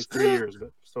 It's been like 3 years,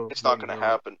 but still. It's not going to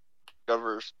happen.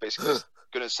 Governor's basically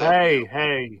going to say,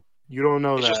 Hey, you don't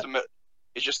know it's that.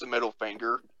 just a middle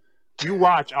finger. You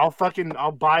watch.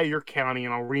 I'll buy your county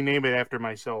and I'll rename it after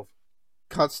myself.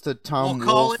 cuts to Tom We'll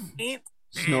call Wolfe it Ant.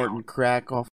 snorting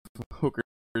crack off of hooker's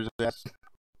ass.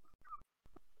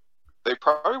 They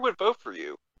probably would vote for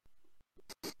you.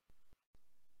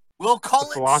 We'll call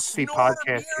The it Philosophy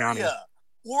Podcast County. Snorberia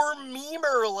or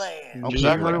Memerland. Okay. Just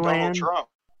act like Donald Memerland? Trump.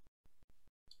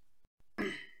 are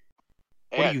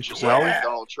And you, just 12? act like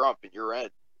Donald Trump and you're in.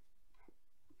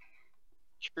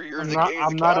 You're I'm the not. king of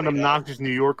I'm the not an county now. obnoxious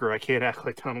New Yorker. I can't act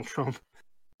like Donald Trump.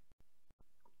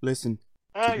 Listen,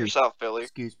 You're South Philly.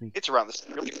 excuse me. It's around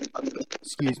the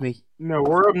Excuse me. No,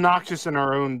 we're obnoxious in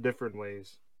our own different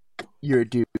ways. You're a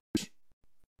dude.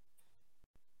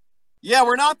 Yeah,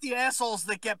 we're not the assholes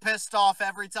that get pissed off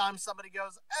every time somebody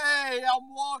goes, "Hey,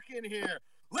 I'm walking here."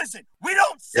 Listen, we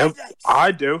don't say Yep, that shit.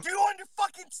 I do. Do you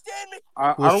understand me? I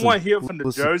don't Listen, want to hear from the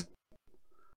listen. Jersey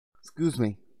Excuse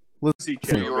me. New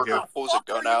kid over Yorker here. pulls a Fuck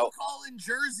gun are you out. calling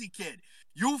Jersey kid?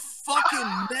 You fucking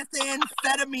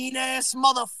methamphetamine ass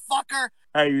motherfucker.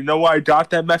 Hey, you know why I got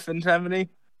that methamphetamine?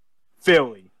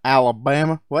 Philly.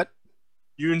 Alabama. What?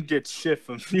 You can get shit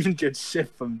from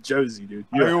Jersey, dude.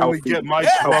 I You're only healthy. get my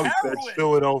Yeah, drugs heroin. at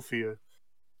Philadelphia.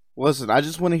 Listen, I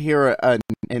just want to hear an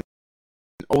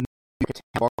old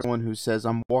one who says,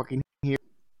 "I'm walking here,"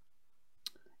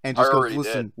 and I just goes, already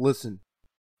 "Listen, listen."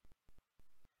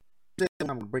 I'm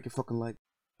gonna break your fucking leg.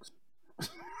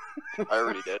 I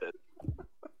already did it.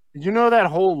 Did you know that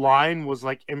whole line was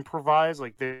like improvised?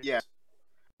 Like Yeah.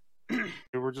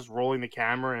 they were just rolling the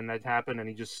camera and that happened, and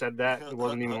he just said that. It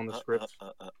wasn't even on the script.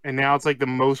 And now it's like the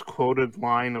most quoted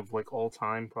line of like all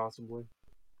time, possibly.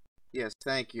 Yes,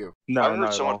 thank you. I No, heard not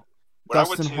at someone- all. When I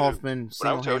went Dustin to Hoffman when I went to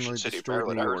single-handedly Ocean City, destroyed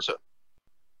Maryland, New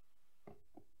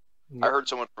I York. heard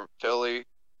someone from Philly,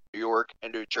 New York,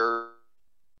 and New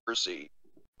Jersey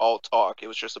all talk. It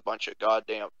was just a bunch of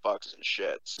goddamn fucks and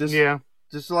shits. Just, Yeah.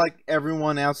 just like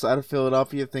everyone outside of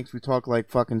Philadelphia thinks we talk like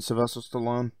fucking Sylvester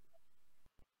Stallone.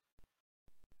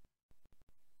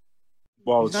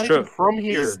 Well, He's it's not true. even from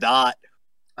here. He's not.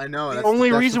 I know. The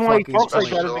only reason why he talks like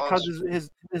point. that is because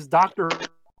his doctor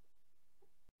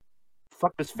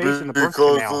fucked his face in the birth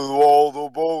canal. all the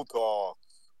Botox.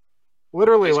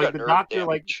 Literally, He's like got the nerve doctor,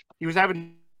 like damage. he was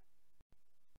having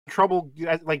trouble,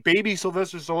 like baby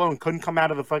Sylvester Stallone couldn't come out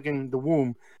of the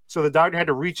womb, so the doctor had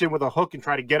to reach in with a hook and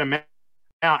try to get him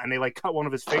out, and they like cut one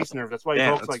of his face nerves. That's why he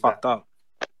Damn, talks that's like fucked up.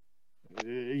 that.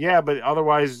 Yeah, but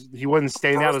otherwise he wouldn't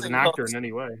stand out as an actor Hooks. in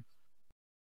any way.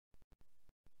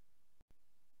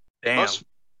 Damn.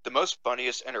 The most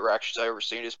funniest interactions I've ever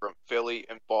seen is from Philly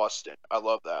and Boston. I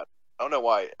love that. I don't know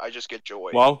why. I just get joy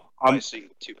Well, when I see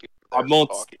two people there I'm gonna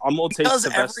talking. take Because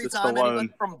Sylvester every time anyone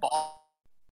Stallone. from Boston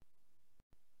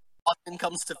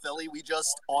comes to Philly, we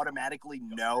just automatically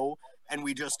know, and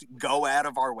we just go out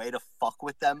of our way to fuck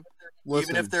with them,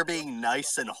 Listen, even if they're being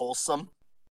nice and wholesome.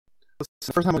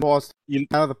 the first time I lost You,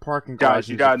 out of the parking Guys, garage,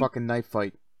 you it was a got- fucking knife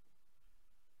fight.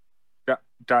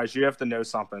 guys, you have to know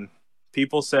something.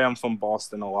 People say I'm from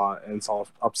Boston a lot, and it's all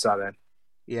upsetting.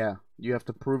 Yeah, you have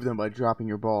to prove them by dropping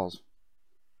your balls.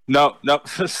 No,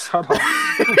 shut up.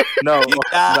 No, You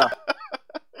no.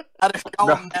 gotta show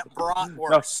No. them that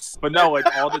bratwurst. But no, like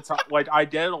all the time, like I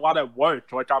did a lot of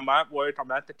work. Like I'm at work, I'm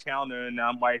at the counter, and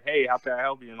I'm like, "Hey, how can I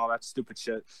help you?" and all that stupid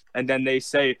shit. And then they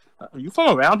say, "Are you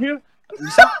from around here?"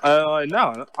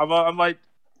 No. I'm like,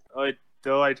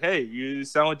 they're like, "Hey, you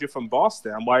sound like you're from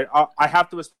Boston." I'm like, I have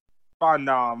to respond.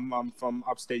 No, I'm from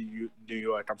upstate New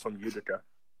York. I'm from Utica,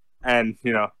 and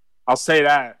I'll say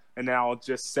that, and then I'll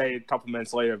just say a couple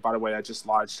minutes later, by the way, I just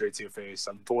lied straight to your face.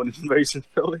 I'm born and raised in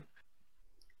Philly.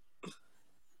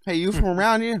 Hey, you from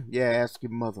around here? Yeah, ask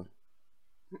your mother.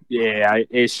 Yeah,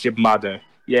 it's your mother.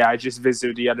 Yeah, I just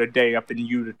visited the other day up in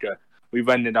Utica. We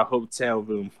rented a hotel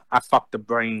room. I fucked the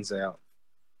brains out.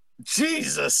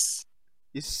 Jesus!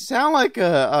 You sound like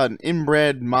an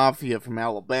inbred mafia from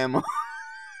Alabama.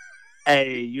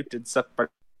 Hey, you did suck my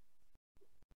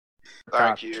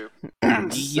Thank you.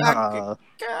 Yeah.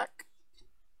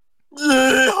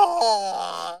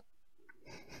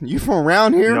 You from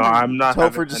around here? No, I'm not Topher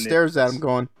having just any stares of at this. him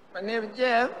going, My name is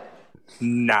Jeff.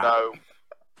 Nah. No,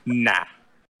 Nah.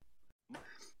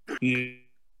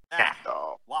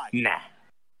 no. Why? Nah.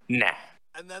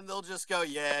 And then they'll just go,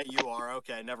 yeah, you are.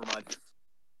 Okay, never mind.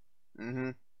 mm-hmm.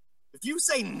 If you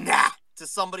say nah to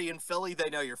somebody in Philly, they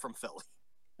know you're from Philly.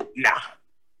 Nah.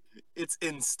 It's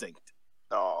instinct.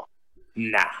 No.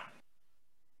 Nah.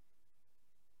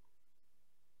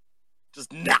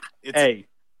 Just nah. It's Hey,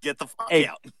 get the fuck Hey.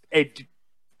 out.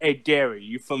 hey, Gary,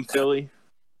 you from Philly?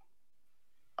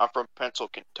 I'm from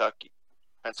Kentucky.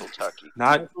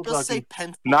 Not Just say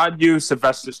pen not you,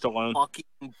 Sylvester Stallone. fucking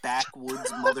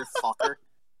backwoods motherfucker.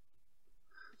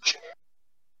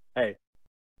 Hey,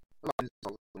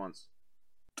 Once.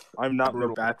 I'm not no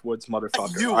Brutal. backwoods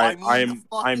motherfucker. You, I mean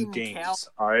the I'm fucking Gaines. cow-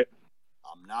 All right.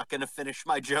 I'm not gonna finish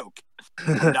my joke.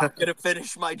 I'm not gonna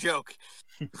finish my joke.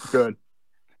 Good.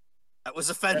 That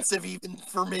was offensive even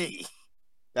for me.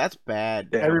 That's bad.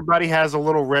 Damn. Everybody has a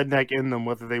little redneck in them,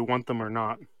 whether they want them or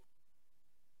not.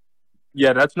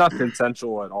 Yeah, that's not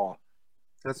consensual at all.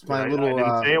 That's my I little.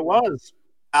 didn't say it was.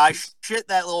 I shit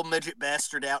that little midget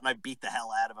bastard out and I beat the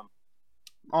hell out of him.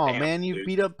 Oh Damn, man, you dude.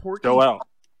 beat up Porky. Go out.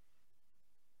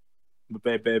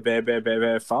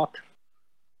 Fuck.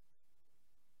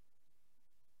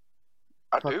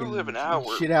 I do Fucking live an hour.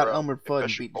 shit out from Elmer Fudd and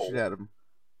Bishop beat the Bowl. shit out of him.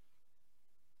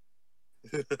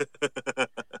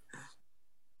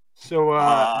 So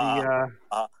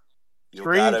You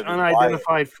strange gotta be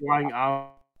unidentified flying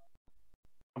hunting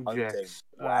objects.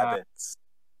 rabbits.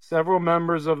 Several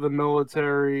members of the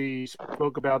military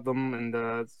spoke about them, and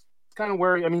it's kind of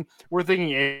wary. I mean, we're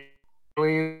thinking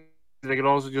aliens. They could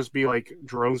also just be like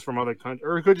drones from other countries,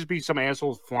 or it could just be some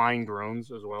assholes flying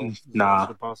drones as well. Nah.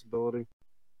 That's a possibility.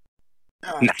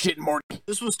 Nah. Shit, Morty.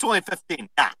 This was 2015.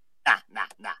 Nah.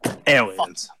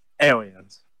 Aliens.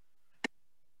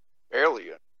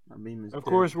 Alien. My meme is Of dead.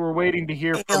 course, we're waiting to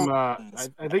hear from. I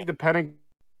think the Pentagon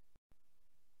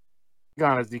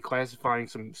is declassifying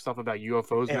some stuff about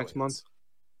UFOs next month.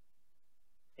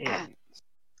 Aliens.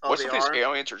 What's if these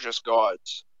aliens are just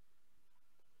gods?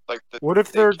 Like What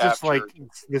if they're captured... just like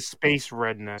the space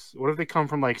rednecks? What if they come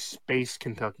from like space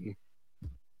Kentucky?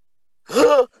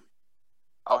 I'll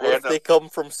What hand if them, they come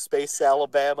from space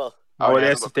Alabama? I would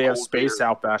hand ask them if a they have cold space beer.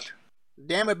 out back.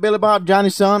 Damn it, Billy Bob Johnny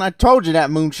son! I told you that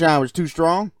moonshine was too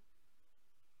strong.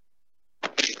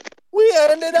 We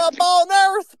ended up on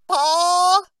Earth,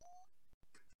 Pa!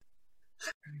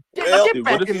 Get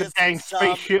back in the here's dang some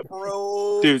spaceship.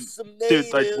 bros, Dude, some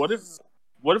like, what if- natives.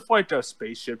 What if like a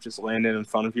spaceship just landed in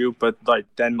front of you, but like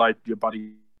then like your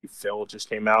buddy Phil just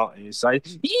came out and he's like,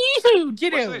 "Yee-hoo,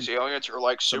 get What if in!" these aliens are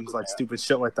like Some Superman? like stupid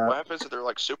shit like What that. happens if they're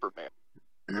like Superman?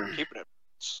 Keeping it.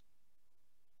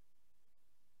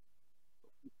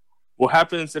 What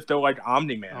happens if they're like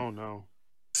Omni-Man? Oh no,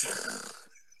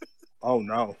 Oh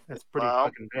no, that's pretty Well,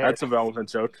 fucking bad. that's a relevant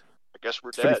joke. I guess we're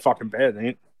It's pretty dead. fucking bad, ain't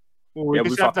it? Well, we Yeah,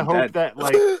 just we have to fucking hope dead. that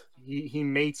like he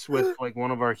mates with like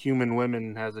one of our human women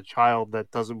and has a child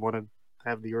that doesn't want to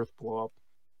have the Earth blow up.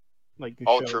 Like the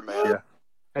show. Ultraman. Yeah.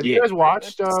 Have you guys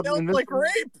watched Sounds like Invincible?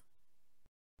 rape.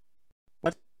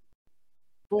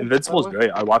 Invincible's great.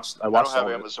 I watched I don't all have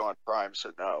of it. Amazon Prime,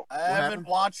 so no. I haven't happened?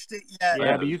 watched it yet.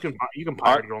 Yeah, but you can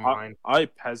pirate it online. I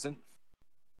peasant.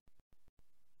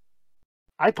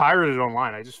 I pirated it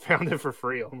online. I just found it for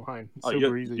free online. It's Oh,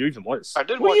 super you easy. even was. I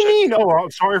did What watch do you it. mean? Oh,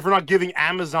 I'm sorry for not giving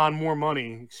Amazon more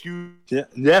money. Excuse Yeah.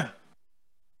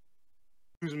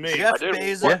 me. Jeff I did-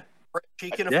 Bezos, Yeah. he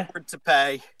can Yeah. afford to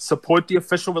pay. Support the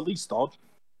official release, dog.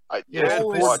 I Yeah, did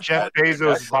always support watch Jeff that.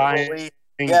 Bezos Actually, buying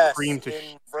Yes, cream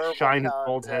to in verbal shine his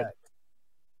bald head. contact.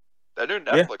 That new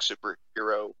Yeah. Netflix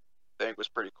superhero thing was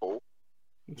pretty cool.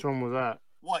 Which one was that?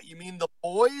 What, you mean The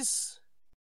Boys?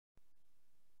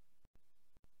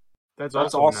 That's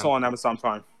That's also also on on Amazon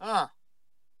Prime. Huh.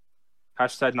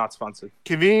 Hashtag not sponsored.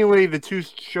 Conveniently, the two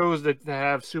shows that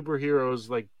have superheroes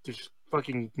like just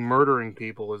fucking murdering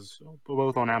people is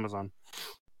both on Amazon.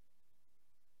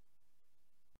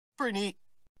 Pretty neat.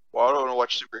 Well, I don't want to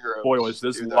watch superheroes. Spoilers.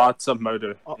 There's do that. lots of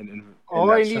murder in All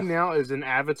that I show. need now is an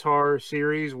Avatar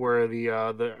series where the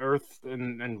Earth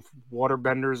and water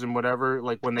benders and whatever,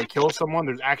 like when they kill someone,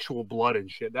 there's actual blood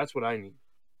and shit. That's what I need.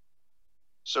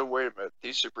 So wait a minute,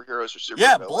 these superheroes are super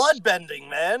Yeah, villains. blood bending,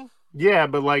 man. Yeah,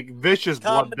 but like vicious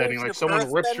blood bending, Combination like of someone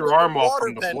earth rips bending your arm and off water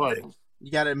from the blood. bending.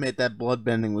 You gotta admit that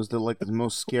bloodbending was the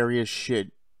most scariest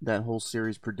shit that whole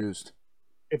series produced.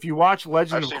 If you watch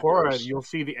Legend I've of seen Korra, worse. you'll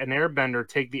see an airbender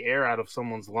take the air out of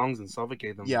someone's lungs and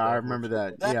suffocate them. Yeah, I remember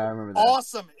that. That's Yeah, I remember that.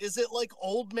 Awesome. Is it like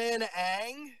Old Man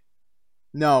Aang?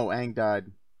 No, Aang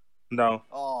died. No.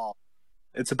 Oh,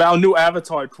 It's about a new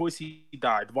Avatar. Of course he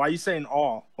died. Why are you saying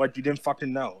all? Like you didn't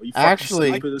fucking know? You fucking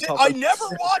Actually- stupid as hell. I never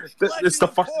watched Th- Legend it's the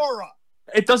of fuck- Korra.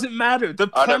 It doesn't matter. The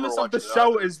I never premise of the watched it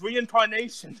show either. is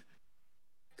reincarnation.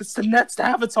 It's the next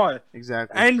Avatar.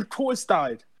 Exactly. And of course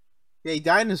died. Yeah, he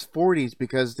died in his 40s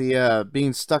because the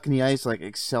being stuck in the ice like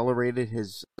accelerated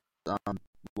his life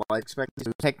expectancy. It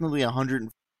was technically 100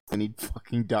 and he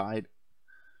fucking died.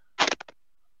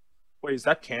 Wait, is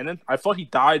that canon? I thought he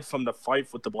died from the fight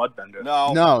with the bloodbender.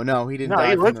 No. No, he didn't No, die.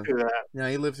 he from lived the- through that. No,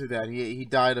 he lived through that. He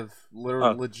died of literally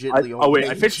I, legitly oh old wait,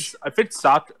 age. I think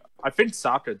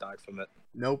Sokka died from it.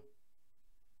 Nope.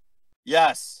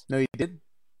 Yes. No, he did.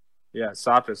 Yeah,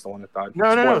 Sokka's the one that died.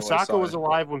 No. Spoilers, Sokka sorry. was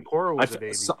alive when Korra was a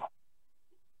baby.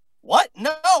 What?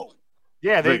 No.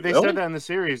 Yeah, they Wait, really? said that in the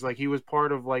series. Like he was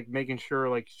part of like making sure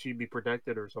like she'd be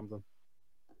protected or something.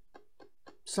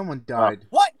 Someone died.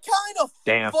 What kind of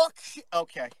Damn. fuck shit?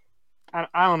 Okay.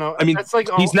 I don't know. I mean, that's like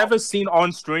he's never seen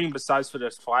on stream besides for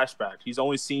this flashback. He's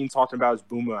only seen talking about his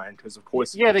boomerang because, of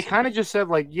course. Yeah, they kind of just said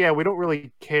like, yeah, we don't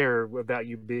really care about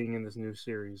you being in this new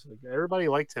series. Like everybody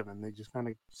liked him, and they just kind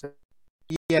of said,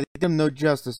 Yeah, they did him no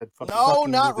justice. "Fuck the No,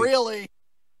 fucking not movie." really.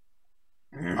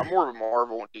 I'm more of a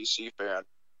Marvel and DC fan.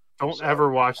 Don't So- ever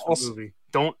watch the Also- movie.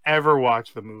 Don't ever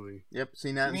watch the movie. Yep,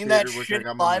 seen that You in mean theater. that Wish I shit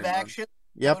got my live money on. action?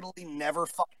 Yep. Totally never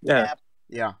fucking Yeah. happened.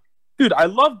 Yeah. Dude, I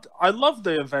loved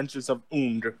the Adventures of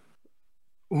Ung.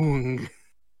 Oong.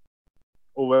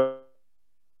 Or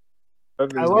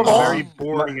whatever I his love name a is. very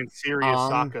boring and serious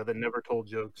Ong. Sokka that never told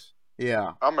jokes.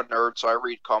 Yeah. I'm a nerd, so I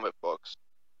read comic books.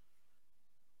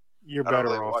 You're I don't better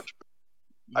really off. watch.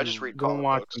 I just read Don't comic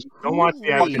watch. books. Don't watch the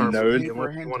Who Avatar reads nerd. movie paper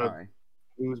unless you want to hentai?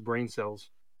 lose brain cells.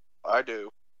 I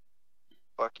do.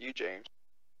 Fuck you, James.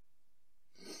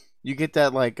 You get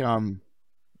that like I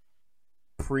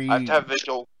have to have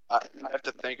visual. I have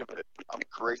to think of it. I'm a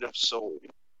creative soul.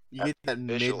 you get that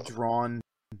visual. mid-drawn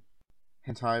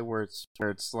hentai where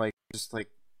it's like just like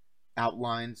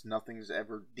outlines, nothing's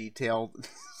ever detailed.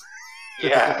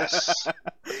 Yes.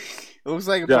 It looks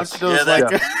like a Yes. bunch of those Yeah,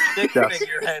 like Stick Yes.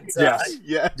 figure hentai. Yes.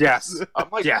 yeah. Yes. I'm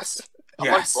like Yes. I'm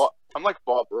Yes. I'm like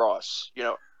Bob Ross. You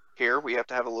know, here we have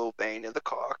to have a little vein in the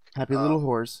cock. Happy little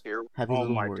horse. Here Happy Oh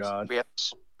little my horse. god. we have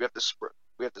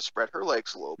to spread her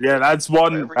legs a little bit. Yeah, that's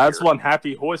one. Over That's here. one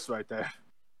happy horse right there.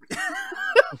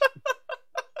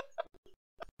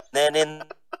 Then in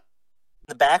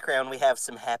the background, we have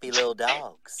some happy little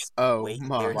dogs. Oh Wait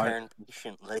my. their turn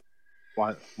patiently.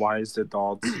 Why is the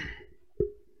dogs?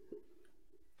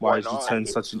 Why Why did you not? turn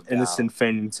such an innocent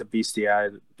thing into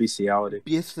bestiality?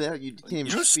 Yes, that you can't even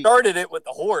You speak. started it with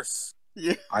the horse.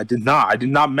 Yeah. I did not. I did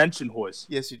not mention horse.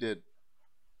 Yes, you did.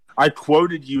 I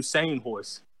quoted you saying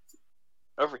horse.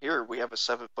 Over here we have a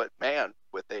 7-foot man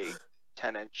with a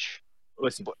 10-inch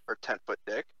Listen, or 10-foot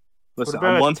dick. What listen.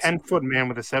 about I'm a once. 10-foot man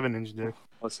with a 7-inch dick?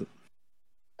 Listen,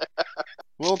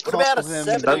 We'll What about a call him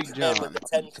 7-inch Big man John. with a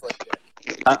 10-foot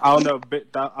dick? I don't know.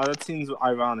 But that seems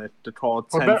ironic to call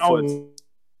What 10 about foot. a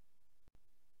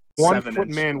 1-foot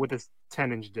 7-inch. man with a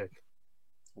 10-inch dick?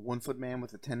 A 1-foot man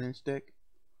with a 10-inch dick.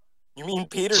 You mean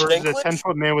Peter Versus a Dinklage?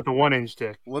 10-foot man with a 1-inch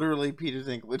dick? Literally, Peter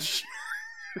Dinklage.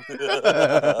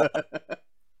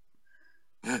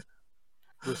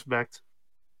 Respect.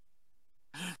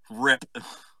 Rip.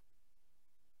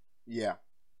 Yeah.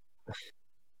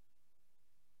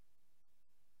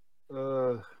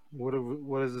 What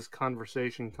does this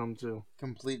conversation come to?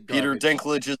 Complete Peter garbage.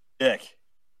 Dinklage's dick.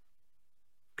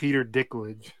 Peter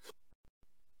Dicklage.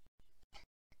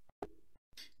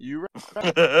 You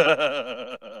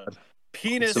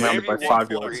Penis. Surrounded by Maybe you want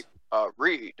 5-year-olds. to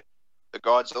read the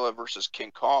Godzilla vs.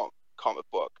 King Kong comic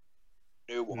book.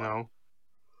 New one. No.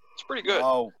 It's pretty good.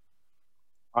 Oh,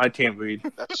 I can't read.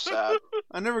 That's sad.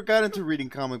 I never got into reading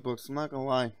comic books. I'm not gonna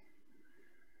lie.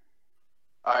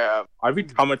 I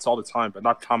read comics all the time, but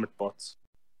not comic books.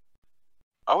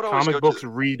 would always Comic go books to.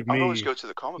 read I would me. always go to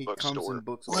the comic He book comes store. in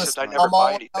books. Listen, listen, I never I'm all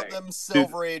buy about anything. them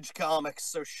Silver Age comics,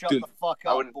 so shut Dude, the fuck I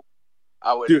up. would-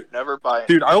 I would Dude. never buy.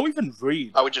 Dude, I don't even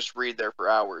read. I would just read there for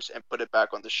hours and put it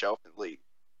back on the shelf and leave.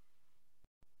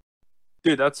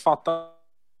 Dude, that's fucked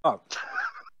up.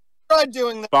 Tried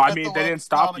doing that. But, I at mean, the they didn't local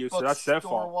stop comic you, so book that's their store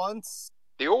fault. Once.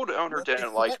 The old owner But they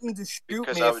didn't like threatened to shoot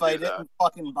because me I if would I do that. didn't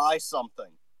fucking buy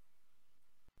something.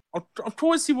 Of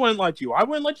course he wouldn't let you. I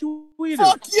wouldn't let you either.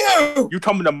 Fuck you! You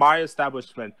come into my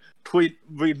establishment,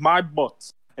 read my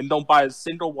books, and don't buy a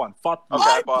single one. Fuck you. Okay,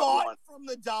 I I bought bought one. from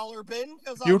the dollar bin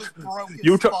because I You was broke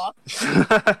you as fuck.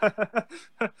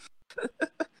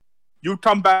 You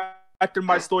come back to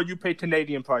my store, you pay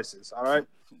Canadian prices, alright?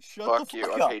 Shut Fuck the you.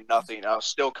 fuck I up. paid nothing. I'll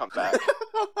still come back.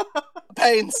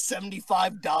 Paying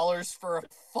 $75 for a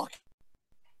fucking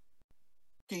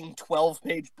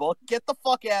 12-page book. Get the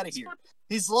fuck out of here.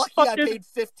 He's lucky I Fucking- paid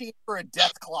 $15 for a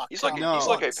death clock. He's like, No. he's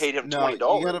like I paid him No,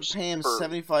 $20. you gotta pay him for-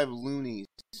 75 loonies.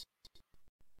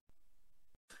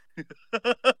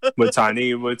 We're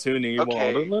tiny, we're toony, we're all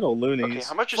Okay. the little Okay, loonies.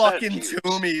 how much is that? Fucking Hughes?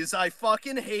 Toomies. I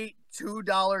fucking hate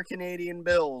 $2 Canadian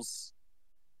bills.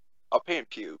 I'll pay in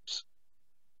pubes.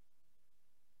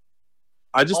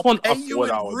 I just I'll want pay a you in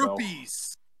 $4 bill.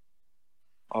 rupees.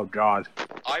 Oh god.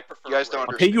 I prefer. You guys don't I'll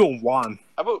pay understand. you in one.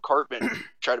 How about Cartman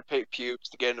try to pay pubes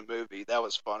to get in a movie? That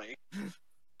was funny.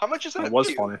 How much is that? That was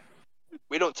pube? funny.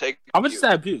 We don't take. How much pubes. is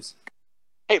that abuse?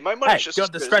 Hey, my money's Hey, just you're as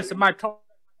good as disgracing my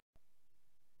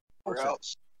anyone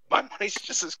else. My money's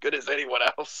just as good as anyone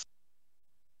else.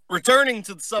 Returning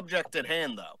to the subject at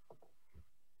hand, though.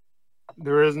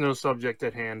 There is no subject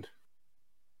at hand.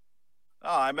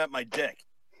 Oh, I meant my dick.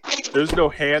 There's no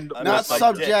hand. I Not meant my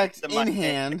subject dick. My in hand.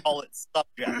 hand. Call it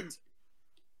subject.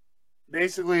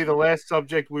 Basically, the last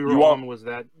subject we were You are- on was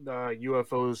that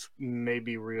UFOs may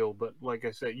be real, but like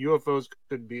I said, UFOs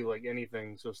could be like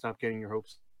anything, so stop getting your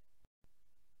hopes.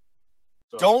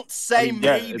 So, Don't say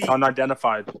Yeah, maybe it's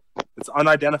unidentified. It's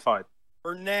unidentified.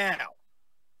 for now.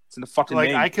 It's in the fucking like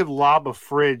name. I could lob a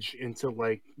fridge into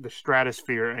like the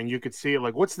stratosphere, and you could see it.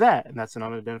 Like, what's that? And that's an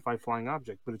unidentified flying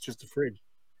object, but it's just a fridge.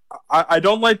 I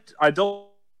don't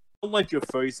like your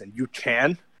phrasing. You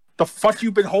can. The fuck you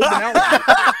been holding out?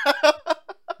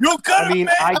 You could I mean,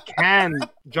 I can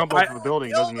jump off of a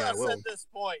building. Doesn't mean I us will. at this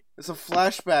point. It's a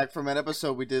flashback from an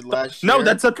episode we did last year. No,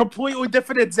 that's a completely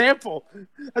different example.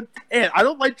 And I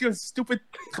don't like your stupid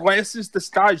glasses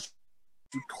disguise.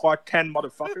 You Clark Kent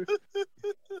motherfucker.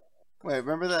 Wait,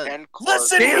 remember that? And Clark.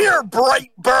 Listen here,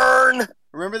 Brightburn.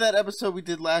 Remember that episode we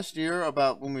did last year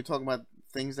about when we were talking about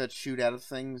things that shoot out of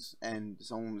things, and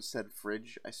someone said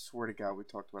fridge? I swear to God, we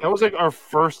talked about That was like our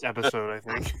first episode, I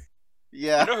think.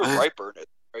 yeah. You know who Brightburn is,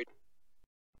 right?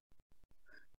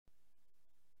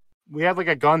 We had like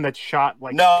a gun that shot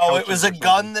like. No, it couches was or a gun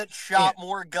something. that shot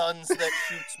more guns that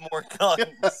shoots more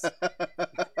guns.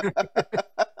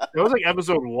 That was like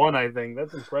episode 1, I think.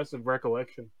 That's impressive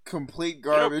recollection. Complete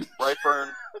You know, garbage.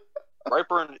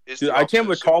 Brightburn is. Dude, the I can't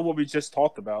opposite. recall what we just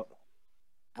talked about.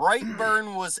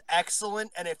 Brightburn was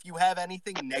excellent, and if you have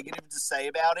anything negative to say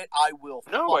about it, I will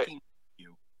No, fucking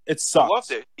It I sucks.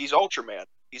 loved it. He's Ultraman.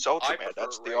 He's Ultraman. prefer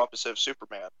That's the Ray. opposite of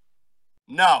Superman.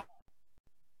 No.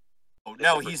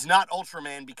 No, he's not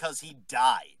Ultraman because he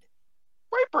died.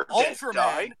 Brightburn didn't Ultraman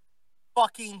die.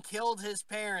 fucking killed his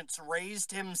parents,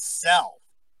 raised himself.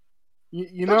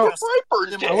 You know, Just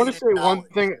Brightburn I did. want to say one knowledge.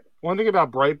 thing. One thing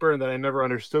about Brightburn that I never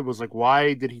understood was like,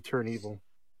 why did he turn evil?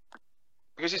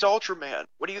 Because he's Ultraman.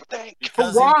 What do you think? But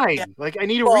Because why? he- Like, I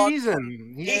need a Fuck.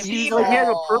 reason. He's He's like, he had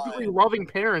a evil. perfectly loving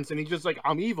parents, and he's just like,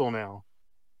 I'm evil now.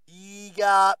 He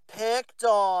got picked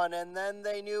on, and then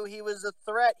they knew he was a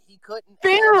threat. He couldn't. have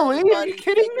Barely? Are you anybody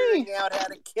kidding me? figuring out how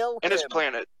to kill And him. his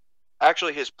planet.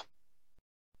 Actually, his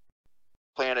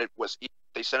planet was.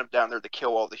 They sent him down there to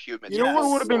kill all the humans. You know in what the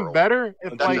would have been world. better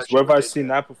if That's like actually Where have what I they seen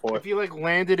did. that before? if he like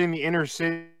landed in the inner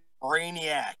city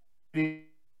Brainiac.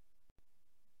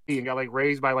 and got like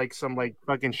raised by like some like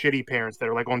fucking shitty parents that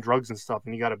are like on drugs and stuff,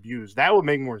 and he got abused. That would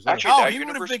make more sense. Actually, Oh, that he would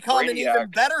have universe, become an even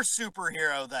Brainiac. better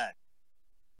superhero then.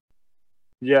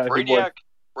 Yeah, he would.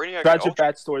 Brainiac and Tragic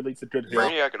backstory leads to good hero.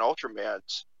 Brainiac and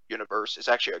Ultraman's universe is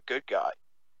actually a good guy.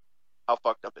 How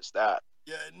fucked up is that?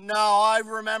 Yeah, no, I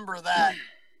remember that.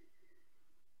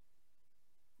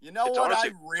 You know It's what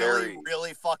I honestly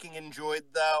really fucking enjoyed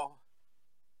though?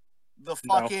 The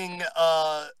No. fucking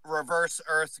Reverse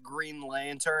Earth Green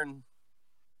Lantern.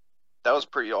 That was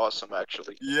pretty awesome,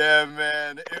 actually. Yeah,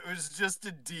 man. It was just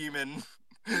a demon.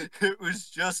 It was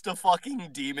just a fucking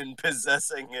demon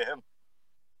possessing him.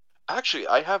 Actually,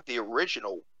 I have the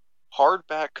original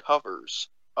hardback covers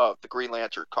of the Green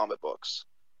Lantern comic books.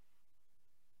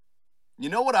 You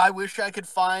know what I wish I could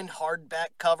find hardback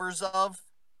covers of?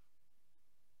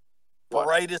 What?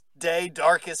 Brightest Day,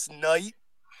 Darkest Night.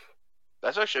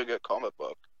 That's actually a good comic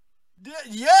book.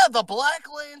 Yeah, the Black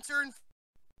Lantern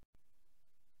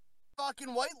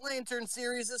fucking White Lantern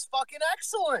series is fucking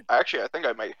excellent. Actually, I think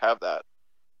I might have that.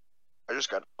 I just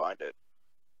gotta find it.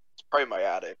 It's probably in my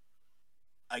attic.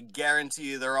 I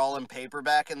guarantee you they're all in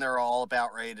paperback and they're all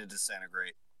about ready to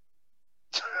disintegrate.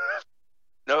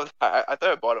 No, I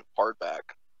thought I bought them hardback.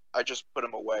 I just put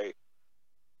them away.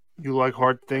 You like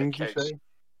hard things, you case. say?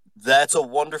 That's a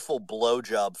wonderful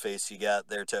blowjob face you got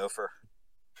there, Topher.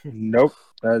 Nope,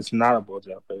 that's not a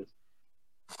blowjob face.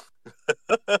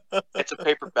 It's a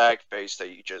paper bag face that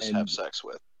you just And- have sex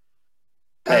with.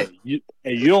 Hey, you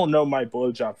don't know my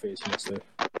blowjob face, mister.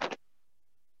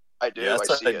 I do. Yes,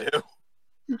 I see it. do.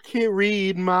 You can't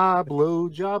read my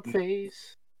blowjob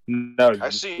face. No, I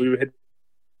see. we hit.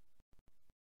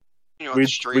 You on the We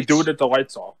streets. do it at the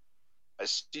lights off. I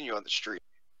seen you on the street.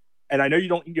 And I know you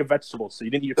don't eat your vegetables, so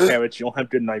you didn't eat your carrots. You don't have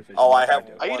good knife vision. Oh, I like have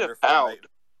do. I eat a wonderful pound. night.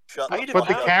 Shut I the eat a fuck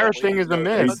But the up, carrot Billy. thing is a You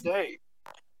know myth. this. A day.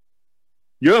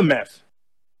 You're a meth.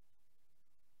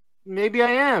 Maybe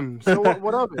I am. So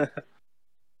what of it?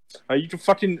 You can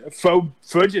fucking throw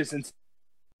fridges into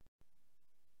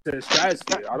the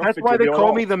stratosphere. I don't That's think why you're they real at call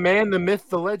all. me the man, the myth,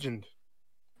 the legend.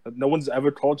 No one's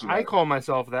ever called you I that. call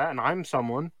myself that, and I'm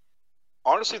someone.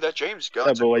 Honestly, that James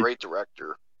Gunn's Yeah, but, a like- great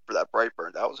director for that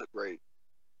Brightburn. That was a great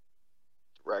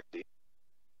directing.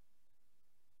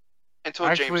 Until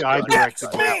Actually, James I Gunn directed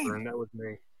got- Brightburn. That was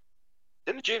me.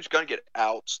 Didn't James Gunn get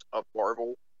ousted of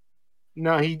Marvel?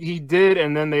 No, he did,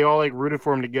 and then they all like rooted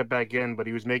for him to get back in, but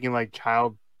he was making like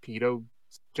child pedo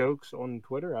jokes on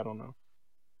Twitter. I don't know.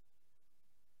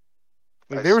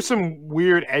 Like, I there were see. some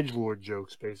weird edgelord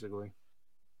jokes, basically.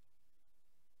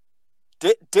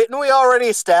 Didn't we already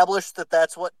establish that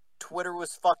that's what Twitter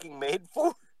was fucking made for?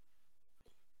 Not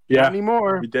Yeah,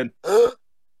 anymore. we did.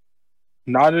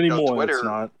 Not anymore. Twitter- It's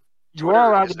not. You Twitter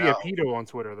are allowed is to be a now- pedo on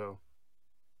Twitter, though.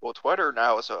 Well, Twitter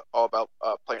now is all about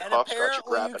playing And hopscotch and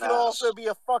apparently you grabbing can ass. also be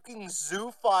a fucking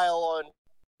zoophile on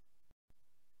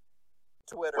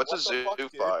Twitter. What's What a the fuck, zoo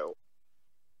dude? file?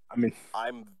 I mean,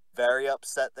 I'm very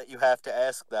upset that you have to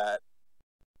ask that.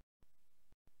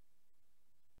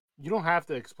 You don't have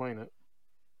to explain it.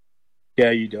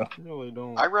 yeah, you do. You really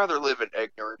don't. I'd rather live in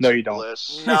ignorance No, you and don't.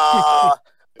 bliss. Nah,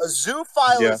 a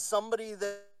zoophile Yeah. is somebody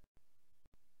that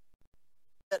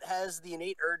has the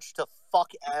innate urge to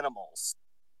fuck animals.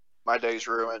 My day's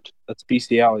ruined. That's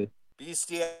bestiality.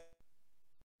 Bestiality,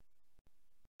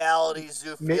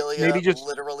 zoophilia, maybe just-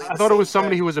 literally. I the thought it was same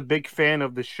somebody thing. who was a big fan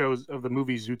of the shows of the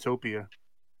movie Zootopia.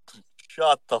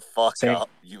 Shut the fuck Same. up,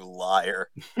 you liar.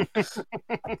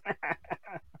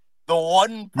 The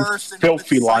one person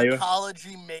filthy with liar.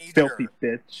 psychology major. Filthy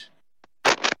bitch.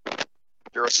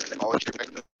 You're a psychology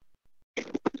major.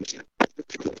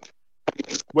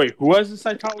 Wait, who has a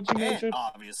psychology And, major?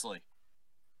 obviously.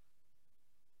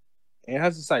 And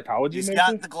has a psychology He's major?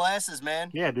 got the glasses,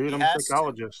 man. Yeah, dude, He I'm a has to.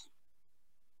 psychologist.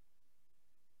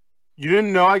 You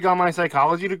didn't know I got my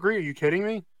psychology degree? Are you kidding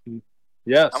me?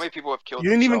 Yes, How many people have killed You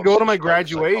didn't even themselves go to my since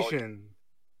graduating psychology? graduation.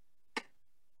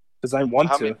 because I want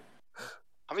How to. many- How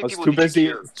I many was people too did you busy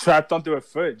cure? trapped under a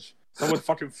fridge. Someone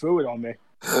fucking threw it on me.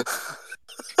 And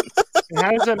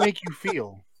how does that make you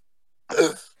feel?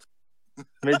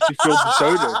 Made you feel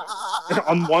deserted,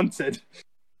 unwanted.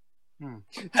 And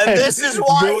this is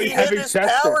why Really he hid heavy his chest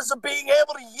hair. powers of being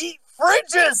able to yeet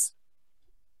fridges.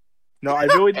 No, I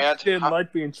really And didn't how-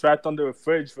 like being trapped under a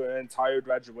fridge for an entire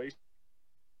graduation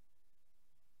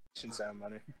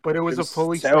ceremony. But it was It a was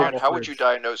fully terrible. stocked How would you fridge.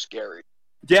 diagnose Gary?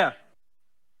 Yeah,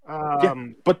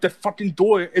 Um, but the fucking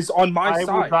door is on my I will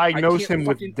side. diagnose I can't him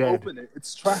with fucking dead. Open it.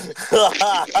 It's trapped.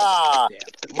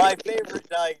 My favorite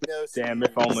diagnosis. Damn,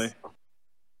 if only.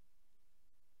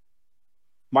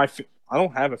 I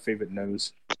don't have a favorite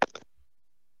nose.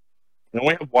 I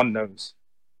only have one nose.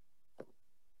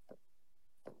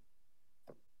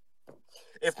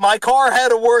 If my car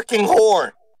had a working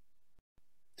horn.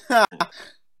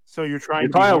 So you're trying You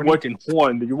to be probably have horny? working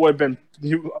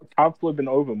horn. Cops would have been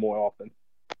over more often.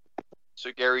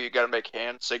 So Gary, you gotta make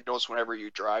hand signals whenever you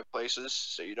drive places,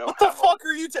 so you don't. What the fuck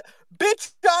are you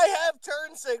Bitch, I have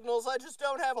turn signals, I just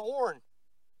don't have a horn.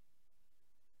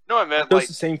 No, I meant That's like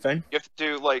the same thing. you have to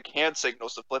do like hand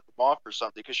signals to flip them off or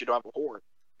something because you don't have a horn.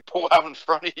 You pull out in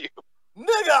front of you.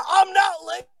 Nigga, I'm not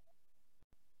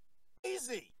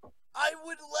lazy. I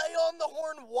would lay on the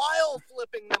horn while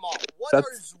flipping them off. What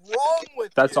is wrong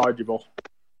with That's you? arguable.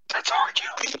 That's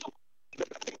arguable.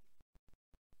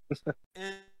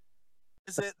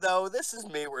 Is it though? This is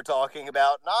me we're talking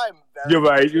about, and I'm very. You're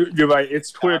right. You're right.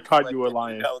 It's clear cut you were conflicted,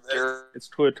 lying. you know this. It's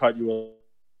clear cut you were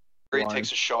Gary lying.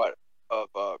 takes a shot of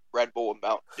Red Bull and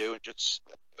Mountain Dew and just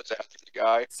puts after the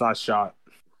guy. It's not a shot.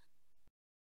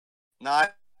 No,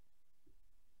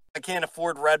 I can't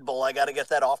afford Red Bull. I got to get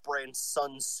that off-brand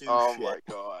Sun Tzu Oh shit. my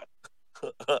god.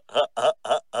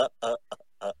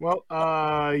 Well,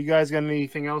 you guys got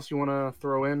anything else you want to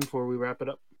throw in before we wrap it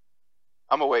up?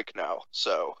 I'm awake now,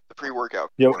 so the pre-workout.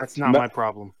 Yo, That's not my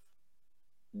problem.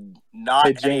 Not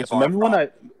Hey any James, of our remember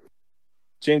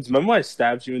when I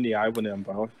stabbed you in the eye with an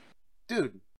umbrella?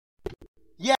 Dude.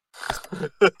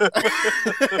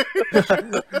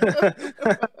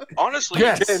 Honestly,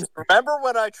 Yes. James, remember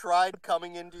when I tried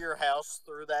coming into your house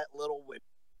through that little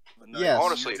window? Yes.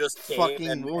 Honestly, You just came fucking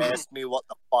and woman. asked me what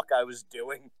the fuck I was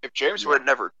doing. if James would have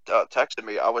never texted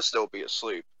me, I would still be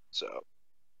asleep. So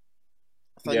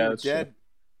I thought Yeah, you were that's true. dead.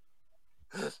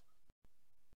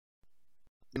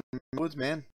 In the woods,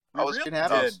 man. I was, It I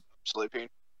happens. was sleeping.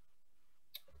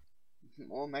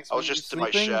 Well, next I was minute just you're in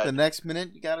my sleeping, shed. the next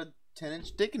minute you got a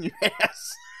 10-inch dick in your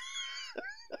ass.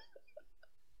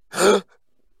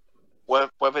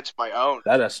 What if it's my own?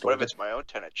 That What if story. it's my own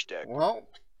 10-inch dick? Well,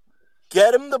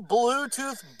 Get him the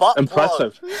Bluetooth butt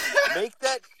Impressive. plug. Make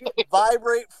that shit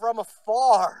vibrate from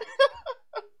afar.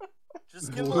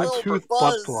 Just give him a little Bluetooth butt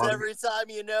buzz plug. every time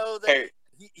you know that Hey,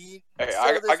 he hey, so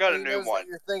I this got a he new knows that one.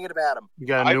 You're thinking about him. You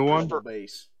got a I new one? prefer-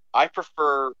 base. I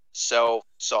prefer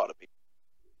self-sodomy.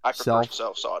 I prefer Self?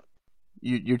 self-sodomy.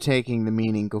 You're taking the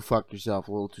meaning "go fuck yourself"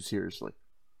 a little too seriously.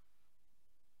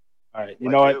 All right, you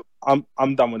I know do. what?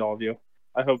 I'm done with all of you.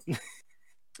 I hope.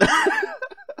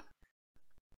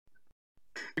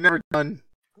 You're never done.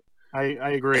 I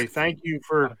agree. Thank you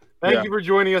for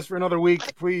joining us for another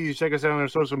week. Please check us out on our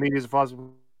social medias,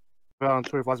 Fossil on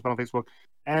Twitter, Fossil on Facebook,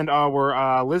 and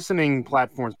our listening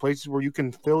platforms, places where you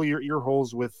can fill your ear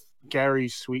holes with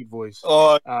Gary's sweet voice.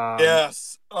 Oh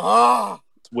Yes.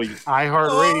 Sweet.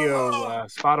 iHeartRadio,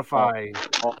 Spotify,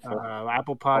 Awful.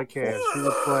 Apple Podcasts,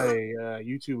 Google Play,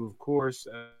 YouTube, of course,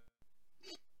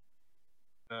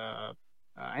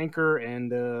 Anchor,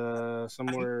 and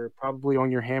somewhere probably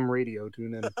on your ham radio.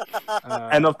 Tune in.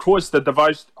 And of course, the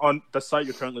device on the site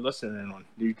you're currently listening on.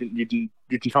 You can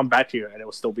come back here and it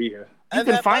will still be here. You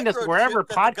can find us wherever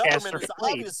podcasts are is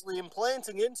played. obviously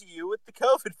implanting into you with the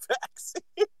COVID vaccine.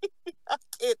 I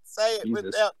can't say it Jesus.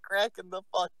 without cracking the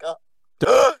fuck up.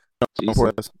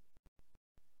 Jesus.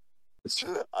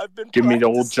 I've been Give me the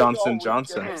old practicing Johnson all week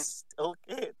Johnson. and I still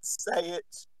can't say it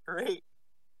straight.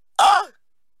 Ah!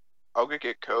 I'll go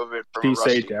get COVID from Peace a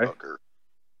rusty out, Gary. hooker.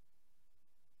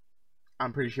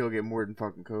 I'm pretty sure you'll get more than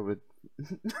fucking COVID.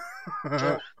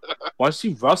 Why is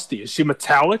she rusty? Is she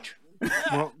metallic?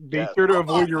 Well, be Yeah. sure to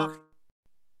avoid your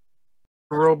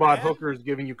robot hookers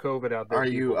giving you COVID out there. Are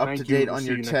you people. up Thank to date We'll on see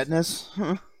your you next time. tetanus?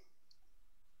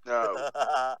 No.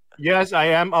 Yes, I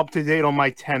am up to date on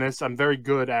my tennis. I'm very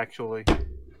good, actually.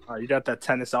 You got that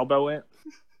tennis elbow in?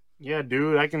 Yeah,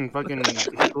 dude, I can fucking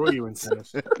destroy you in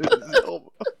tennis.